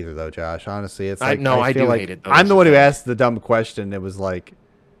hate it either, though, Josh. Honestly, it's like I do hate it. Though. I'm the one who asked the dumb question. It was like,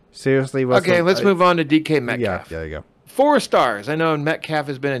 seriously? Okay, let's move on to DK Metcalf. Yeah, there you go. 4 stars. I know Metcalf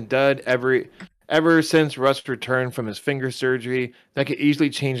has been a dud ever since Russ returned from his finger surgery. That could easily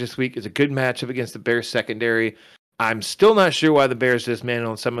change this week. It's a good matchup against the Bears secondary. I'm still not sure why the Bears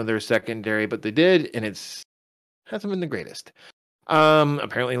dismantled some of their secondary, but they did, and hasn't been the greatest.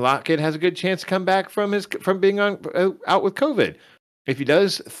 Apparently Lockett has a good chance to come back from being out with COVID. If he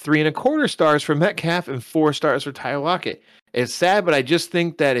does, 3.25 stars for Metcalf and 4 stars for Tyler Lockett. It's sad, but I just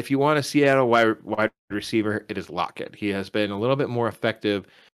think that if you want a Seattle wide receiver, it is Lockett. He has been a little bit more effective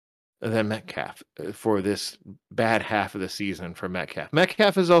than Metcalf for this bad half of the season for Metcalf.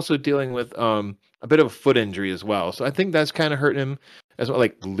 Metcalf is also dealing with a bit of a foot injury as well, so I think that's kind of hurting him as well,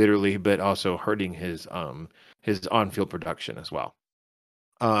 like literally, but also hurting his on-field production as well.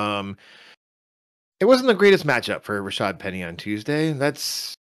 It wasn't the greatest matchup for Rashad Penny on Tuesday.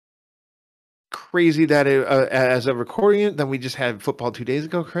 That's crazy that as of recording it, then we just had football 2 days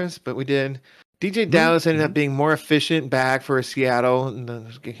ago, Chris, but we did. DJ Dallas ended up being more efficient back for Seattle in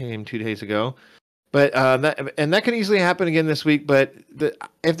the game 2 days ago. But that could easily happen again this week. But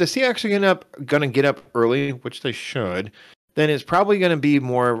if the Seahawks are gonna get up early, which they should, then it's probably going to be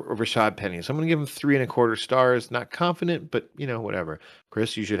more Rashad Penny. So I'm going to give him 3.25 stars. Not confident, but whatever.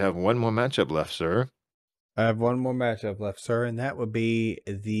 Chris, you should have one more matchup left, sir. I have one more matchup left, sir, and that would be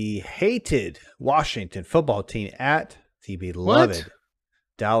the hated Washington football team at the beloved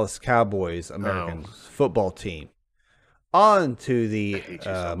Dallas Cowboys, American football team. On to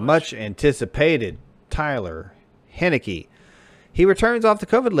the much anticipated Tyler Heinicke. He returns off the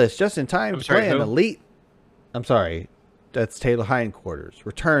COVID list just in time to play an elite. I'm sorry. That's Taylor Hindquarters.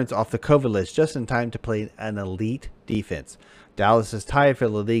 Returns off the COVID list just in time to play an elite defense. Dallas is tied for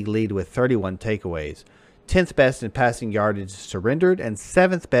the league lead with 31 takeaways. 10th best in passing yardage surrendered and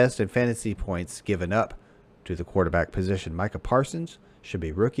 7th best in fantasy points given up to the quarterback position. Micah Parsons should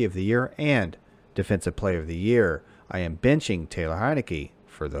be Rookie of the Year and Defensive Player of the Year. I am benching Taylor Heinicke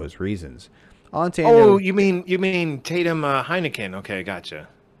for those reasons. You mean Tatum Heineken. Okay, gotcha.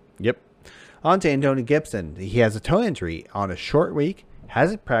 Yep. On to Antonio Gibson. He has a toe injury on a short week,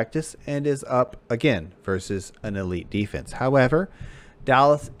 hasn't practiced, and is up again versus an elite defense. However,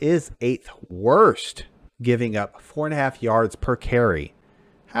 Dallas is 8th worst, giving up 4.5 yards per carry.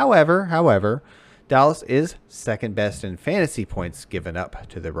 However, Dallas is 2nd best in fantasy points given up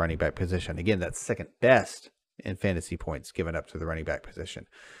to the running back position. Again, that's 2nd best in fantasy points given up to the running back position.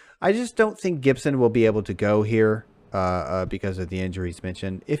 I just don't think Gibson will be able to go here because of the injuries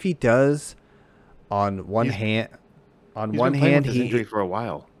mentioned. If he does, on one hand, he's injured for a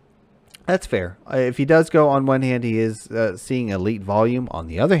while. That's fair. If he does go, on one hand, he is seeing elite volume. On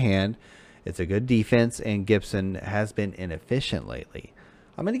the other hand, it's a good defense, and Gibson has been inefficient lately.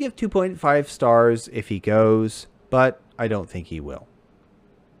 I'm going to give 2.5 stars if he goes, but I don't think he will.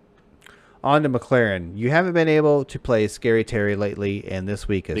 On to McLaren. You haven't been able to play Scary Terry lately, and this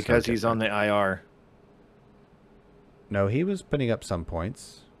week is because he's on the IR. No, he was putting up some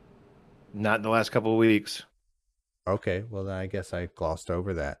points. Not in the last couple of weeks. Okay, well, then I guess I glossed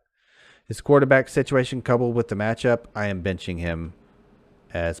over that. His quarterback situation coupled with the matchup, I am benching him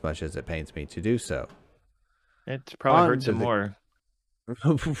as much as it pains me to do so. It probably hurts him more.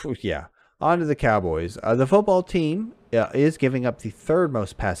 Yeah. On to the Cowboys. The football team is giving up the 3rd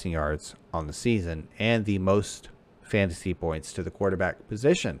most passing yards on the season and the most fantasy points to the quarterback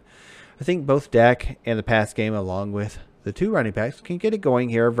position. I think both Dak and the pass game, along with the 2 running backs, can get it going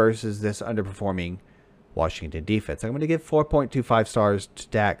here versus this underperforming Washington defense. I'm going to give 4.25 stars to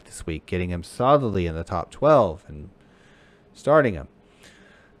Dak this week, getting him solidly in the top 12 and starting him.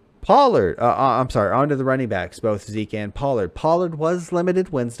 Pollard, on to the running backs, both Zeke and Pollard. Pollard was limited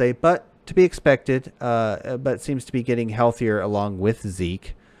Wednesday, but to be expected, but seems to be getting healthier along with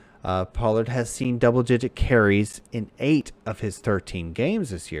Zeke. Pollard has seen double-digit carries in 8 of his 13 games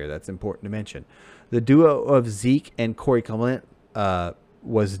this year. That's important to mention. The duo of Zeke and Corey Clement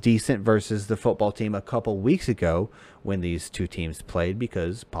was decent versus the football team a couple weeks ago when these two teams played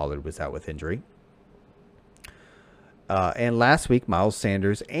because Pollard was out with injury. And last week, Miles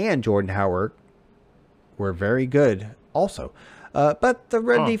Sanders and Jordan Howard were very good also. But the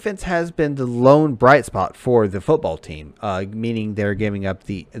run defense has been the lone bright spot for the football team, meaning they're giving up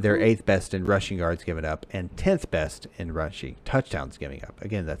their 8th best in rushing yards given up and 10th best in rushing touchdowns giving up.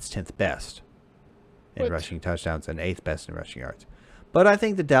 Again, that's 10th best in rushing touchdowns and 8th best in rushing yards. But I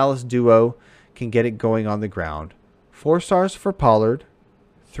think the Dallas duo can get it going on the ground. 4 stars for Pollard,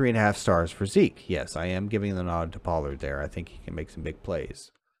 3.5 stars for Zeke. Yes, I am giving the nod to Pollard there. I think he can make some big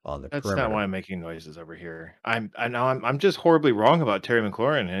plays on the perimeter. That's not why I'm making noises over here. I'm just horribly wrong about Terry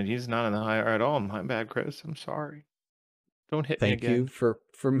McLaurin, and he's not in the IR at all. My bad, Chris. I'm sorry. Don't hit me again. Thank you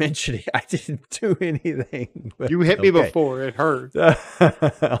for mentioning. I didn't do anything. You hit me before. It hurt.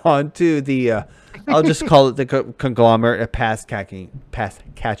 On to the, I'll just call it the conglomerate of pass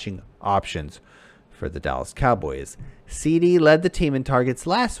catching options for the Dallas Cowboys. CD led the team in targets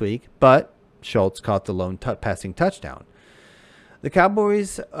last week, but Schultz caught the lone passing touchdown. The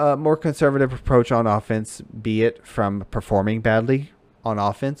Cowboys' more conservative approach on offense, be it from performing badly on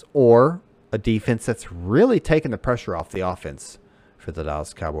offense or a defense that's really taken the pressure off the offense for the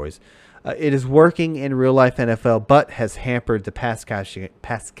Dallas Cowboys. It is working in real-life NFL, but has hampered the pass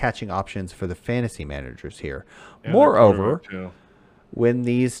catching options for the fantasy managers here. Yeah, moreover, when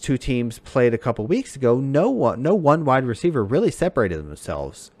these two teams played a couple weeks ago, no one wide receiver really separated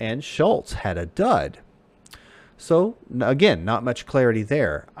themselves, and Schultz had a dud. So again, not much clarity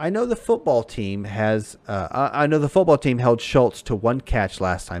there. I know the football team held Schultz to 1 catch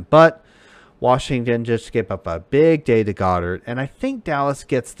last time, but Washington just gave up a big day to Goddard, and I think Dallas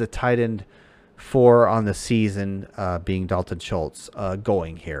gets the tight end 4 on the season, being Dalton Schultz,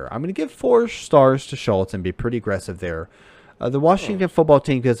 going here. I'm going to give 4 stars to Schultz and be pretty aggressive there. The Washington football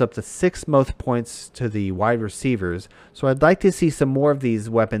team gives up the 6th most points to the wide receivers, so I'd like to see some more of these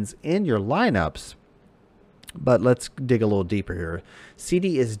weapons in your lineups. But let's dig a little deeper here.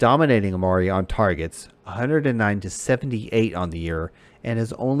 CD is dominating Amari on targets, 109 to 78 on the year, and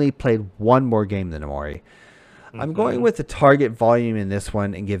has only played one more game than Amari. I'm going with the target volume in this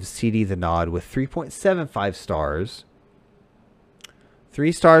one and give CD the nod with 3.75 stars.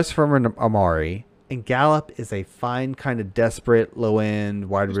 3 stars from Amari. And Gallup is a fine, kind of desperate, low-end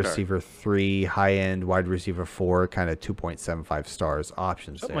wide receiver 3, high-end wide receiver 4, kind of 2.75 stars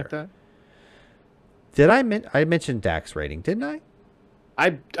options Something there. like that. Did I mentioned Dak's rating, didn't I?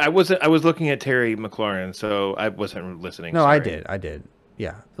 I wasn't. I was looking at Terry McLaurin, so I wasn't listening. No, sorry. I did.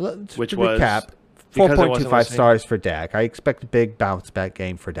 Yeah. Which to was recap, because I wasn't 4.25 listening? stars for Dak. I expect a big bounce back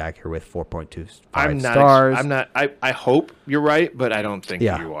game for Dak here with 4.25 I'm not. stars. I'm not. I hope you're right, but I don't think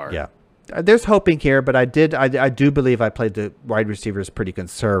you are. Yeah. There's hoping here, but I do believe I played the wide receivers pretty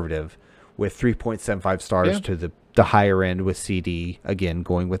conservative with 3.75 stars to the higher end with CD, again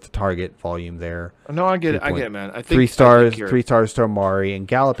going with the target volume there. No, I get it, man. I think 3 stars, I think 3 stars to Amari, and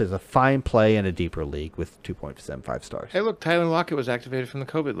Gallup is a fine play in a deeper league with 2.75 stars. Hey, look, Tyler Lockett was activated from the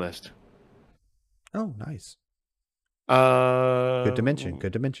COVID list. Oh, nice. Good to mention.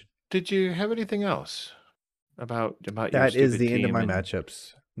 Did you have anything else about your that is the end of team my and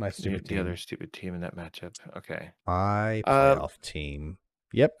matchups? My stupid team. The other stupid team in that matchup. Okay. My playoff team.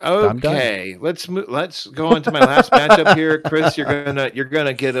 Yep. Okay. I'm done. Let's go on to my last matchup here, Chris. You're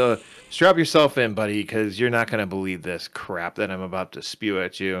gonna get strap yourself in, buddy, because you're not gonna believe this crap that I'm about to spew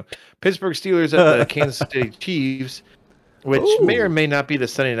at you. Pittsburgh Steelers at the Kansas City Chiefs, which may or may not be the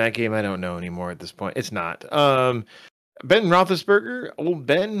Sunday night game. I don't know anymore at this point. It's not. Ben Roethlisberger, old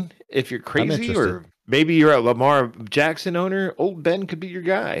Ben. If you're crazy or maybe you're a Lamar Jackson owner, old Ben could be your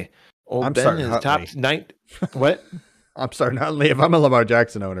guy. Old Ben is top 9. What? I'm sorry, not Lee. If I'm a Lamar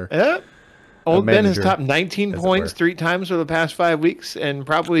Jackson owner. Yeah. Old Ben has topped 19 points 3 times over the past 5 weeks, and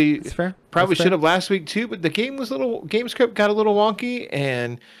probably should have last week too. But the game script got a little wonky,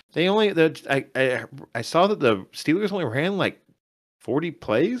 and they I saw that the Steelers only ran like 40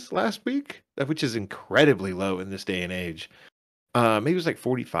 plays last week, which is incredibly low in this day and age. Maybe it was like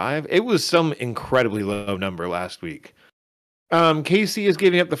 45. It was some incredibly low number last week. KC is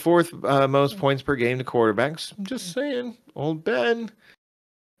giving up the 4th most points per game to quarterbacks. I'm just saying, old Ben.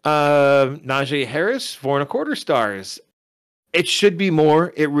 Najee Harris, 4.25 stars. It should be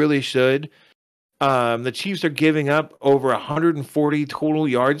more. It really should. The Chiefs are giving up over 140 total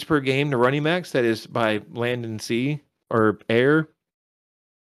yards per game to running backs. That is by land and sea or air.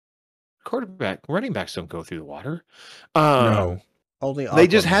 Running backs don't go through the water. No. They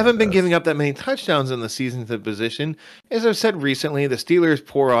just haven't been giving up that many touchdowns in the season to the position. As I've said recently, the Steelers'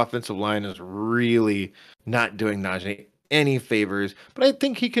 poor offensive line is really not doing Najee any favors, but I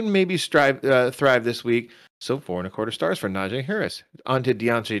think he can maybe thrive this week. So 4.25 stars for Najee Harris. On to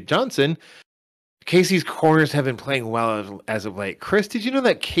Deontay Johnson. Casey's corners have been playing well as of late. Chris, did you know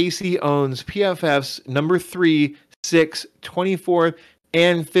that Casey owns PFF's number 3, 6, 24th,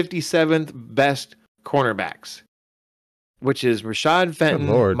 and 57th best cornerbacks? Which is Rashad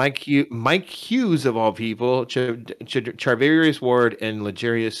Fenton, Mike Hughes of all people, Charvarius Ward, and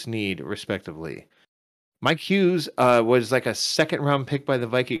L'Jarius Sneed, respectively. Mike Hughes was like a 2nd-round pick by the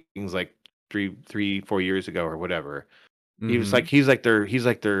Vikings like 4 years ago or whatever. Mm-hmm. He's like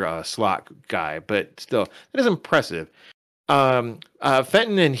their slot guy, but still, that is impressive.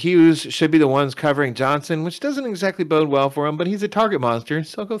 Fenton and Hughes should be the ones covering Johnson, which doesn't exactly bode well for him, but he's a target monster,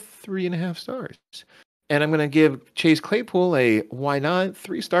 so I'll go 3.5 stars. And I'm going to give Chase Claypool a why not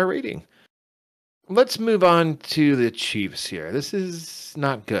 3-star rating. Let's move on to the Chiefs here. This is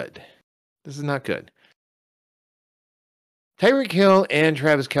not good. Tyreek Hill and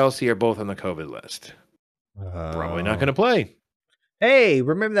Travis Kelce are both on the COVID list. Probably not going to play. Hey,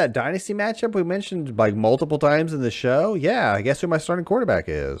 remember that dynasty matchup we mentioned like multiple times in the show? Yeah, I guess who my starting quarterback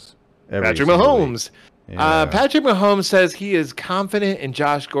is. Patrick Mahomes. Yeah. Patrick Mahomes says he is confident in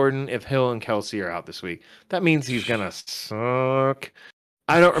Josh Gordon if Hill and Kelce are out this week. That means he's going to suck.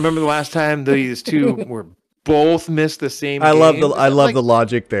 I don't remember the last time these two were both missed the same game. I love the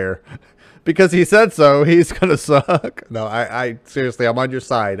logic there. Because he said so, he's going to suck. No, I seriously, I'm on your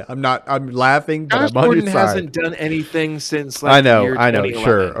side. I'm laughing, but Josh I'm on Gordon your side. hasn't done anything since I know,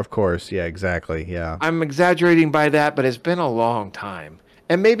 sure, of course. Yeah, exactly, yeah. I'm exaggerating by that, but it's been a long time.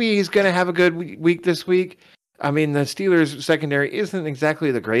 And maybe he's going to have a good week this week. I mean, the Steelers secondary isn't exactly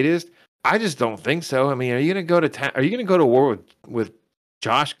the greatest. I just don't think so. I mean, are you going to go to war with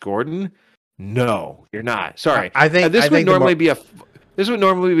Josh Gordon? No, you're not. Sorry. I think this I would think normally be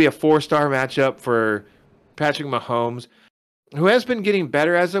a 4-star matchup for Patrick Mahomes, who has been getting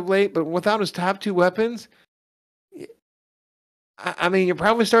better as of late, but without his top two weapons, I mean, you're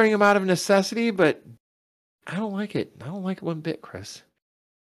probably starting him out of necessity, but I don't like it. I don't like it one bit, Chris.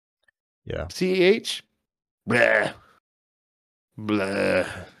 Yeah. CEH? Blah. Blah.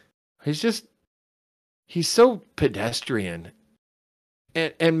 He's so pedestrian.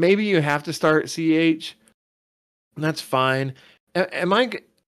 And maybe you have to start CEH. That's fine. Am I...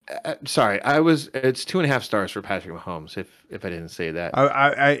 sorry, it's 2.5 stars for Patrick Mahomes. If I didn't say that,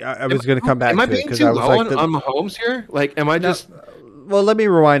 I was going to come back. Am I to it being because too I was low like on Mahomes here? Like, am I just? Well, let me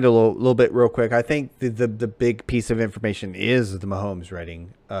rewind a little bit real quick. I think the big piece of information is the Mahomes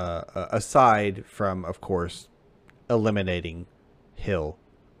rating. Aside from, of course, eliminating Hill,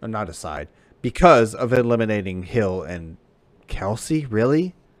 or not aside, because of eliminating Hill and Kelsey.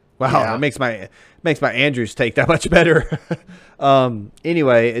 Really? Wow, Yeah. that makes my Andrews take that much better.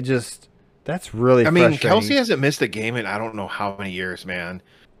 Anyway, that's really. I mean, frustrating. Kelsey hasn't missed a game in I don't know how many years, man.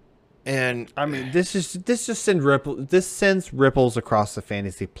 And I mean, this sends ripples across the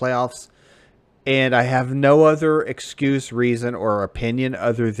fantasy playoffs, and I have no other excuse, reason, or opinion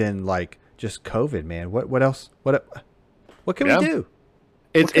other than like just COVID, man. What else? What can we do?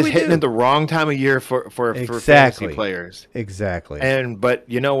 It's hitting at the wrong time of year for fantasy players. Exactly. But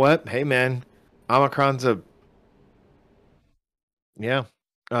you know what? Hey, man, Omicron's yeah.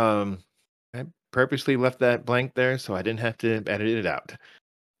 I purposely left that blank there so I didn't have to edit it out.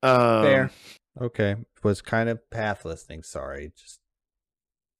 Fair. Okay. Was kind of path listening. Sorry. Just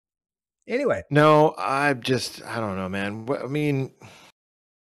anyway. No, I don't know, man. I mean,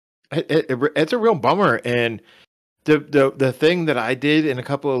 it's a real bummer. And the thing that I did in a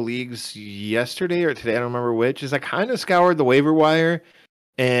couple of leagues yesterday or today, I don't remember which, is I kind of scoured the waiver wire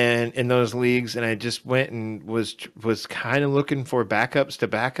and in those leagues, and I just went and was kind of looking for backups to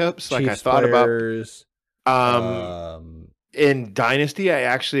backups. Like Chiefs I thought players, about in Dynasty,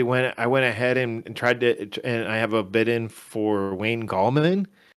 I went ahead and tried to, and I have a bid in for Wayne Gallman,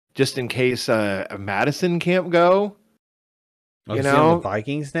 just in case Madison can't go. Oh, you know, the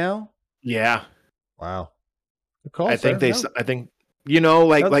Vikings now. Yeah. Wow. I think like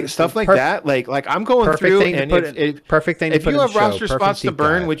stuff like that. Like I'm going through, and perfect thing. If you have roster spots to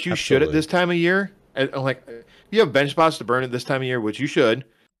burn, which you should at this time of year, like if you have bench spots to burn at this time of year, which you should,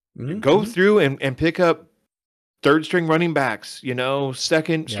 go through and pick up third string running backs,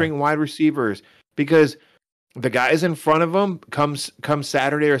 second string wide receivers, because the guys in front of them come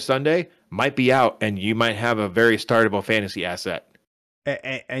Saturday or Sunday might be out, and you might have a very startable fantasy asset.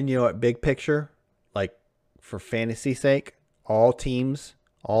 And you know what? Big picture, like for fantasy sake, all teams,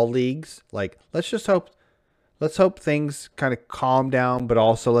 all leagues, like let's hope things kind of calm down, but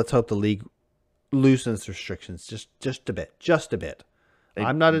also let's hope the league loosens restrictions just a bit.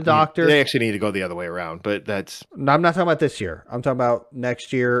 I'm not a doctor. They actually need to go the other way around, but that's... No, I'm not talking about this year. I'm talking about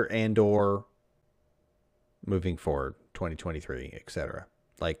next year and or moving forward, 2023, etc.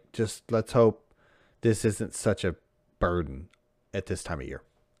 Like, just let's hope this isn't such a burden at this time of year.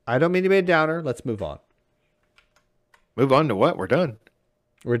 I don't mean to be a downer. Let's move on. Move on to what? We're done.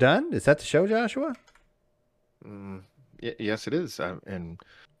 We're done? Is that the show, Joshua? Yes, it is. And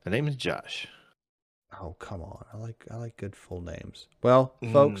the name is Josh. Oh, come on. I like good full names. Well,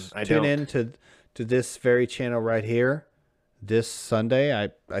 folks, tune in to this very channel right here this Sunday.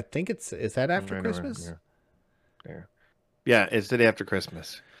 I think is that after Christmas? Yeah, it's the day after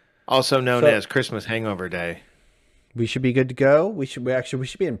Christmas. Also known as Christmas Hangover Day. We should be good to go. We should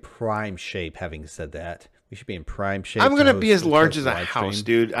be in prime shape, having said that. We should be in prime shape. I'm going to be as large as a house,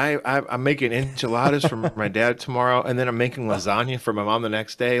 dude. I'm making enchiladas for my dad tomorrow, and then I'm making lasagna for my mom the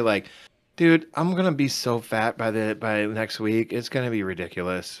next day. Like, dude, I'm going to be so fat by next week. It's going to be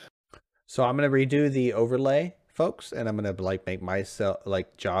ridiculous. So I'm going to redo the overlay, folks, and I'm going to make myself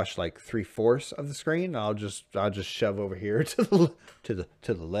like Josh 3/4 of the screen. I'll just shove over here to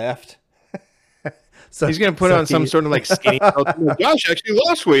the left. So he's going to put on some sort of skinny. Josh actually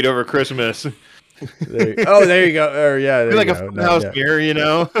lost weight over Christmas. There you go. Or yeah, there like a house mirror,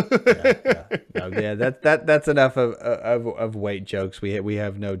 That's enough of weight jokes. We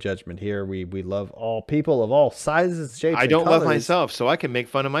have no judgment here. We love all people of all sizes, shapes. I don't love myself, so I can make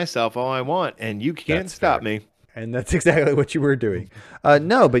fun of myself all I want, and you can't stop me. And that's exactly what you were doing.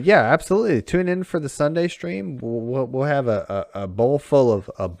 No, but yeah, absolutely. Tune in for the Sunday stream. We'll have a bowl full of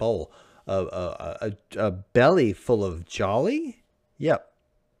a belly full of jolly. Yep,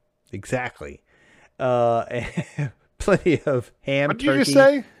 exactly. Plenty of ham. What did turkey, you just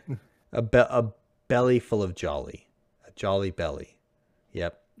say? A belly full of jolly. A jolly belly.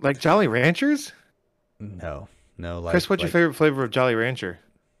 Yep. Like Jolly Ranchers? No. Like, Chris, what's your favorite flavor of Jolly Rancher?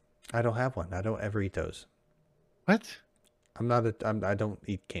 I don't have one. I don't ever eat those. What? I don't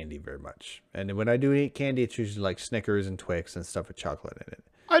eat candy very much. And when I do eat candy, it's usually like Snickers and Twix and stuff with chocolate in it.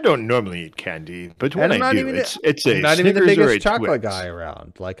 I don't normally eat candy, but when I do, it's a I'm not Snickers even the biggest or a chocolate Twix. guy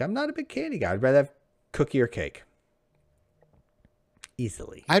around. Like, I'm not a big candy guy. I'd rather have cookie or cake.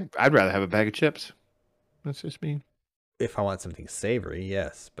 Easily. I'd rather have a bag of chips. That's just me. If I want something savory,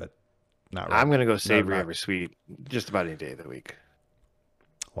 yes, but not really. I'm going to go savory over sweet just about any day of the week.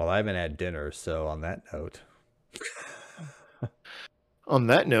 Well, I haven't had dinner, so on that note. On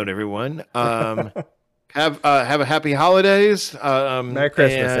that note, everyone, have a happy holidays. Merry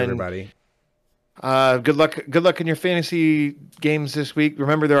Christmas, everybody. Good luck in your fantasy games this week.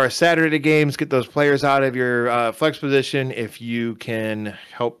 Remember, there are Saturday games. Get those players out of your flex position if you can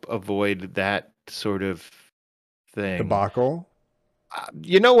help avoid that sort of thing. Debacle.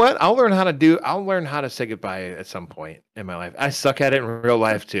 You know what? I'll learn how to say goodbye at some point in my life. I suck at it in real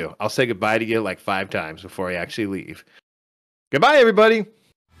life too. I'll say goodbye to you like 5 times before I actually leave. Goodbye, everybody.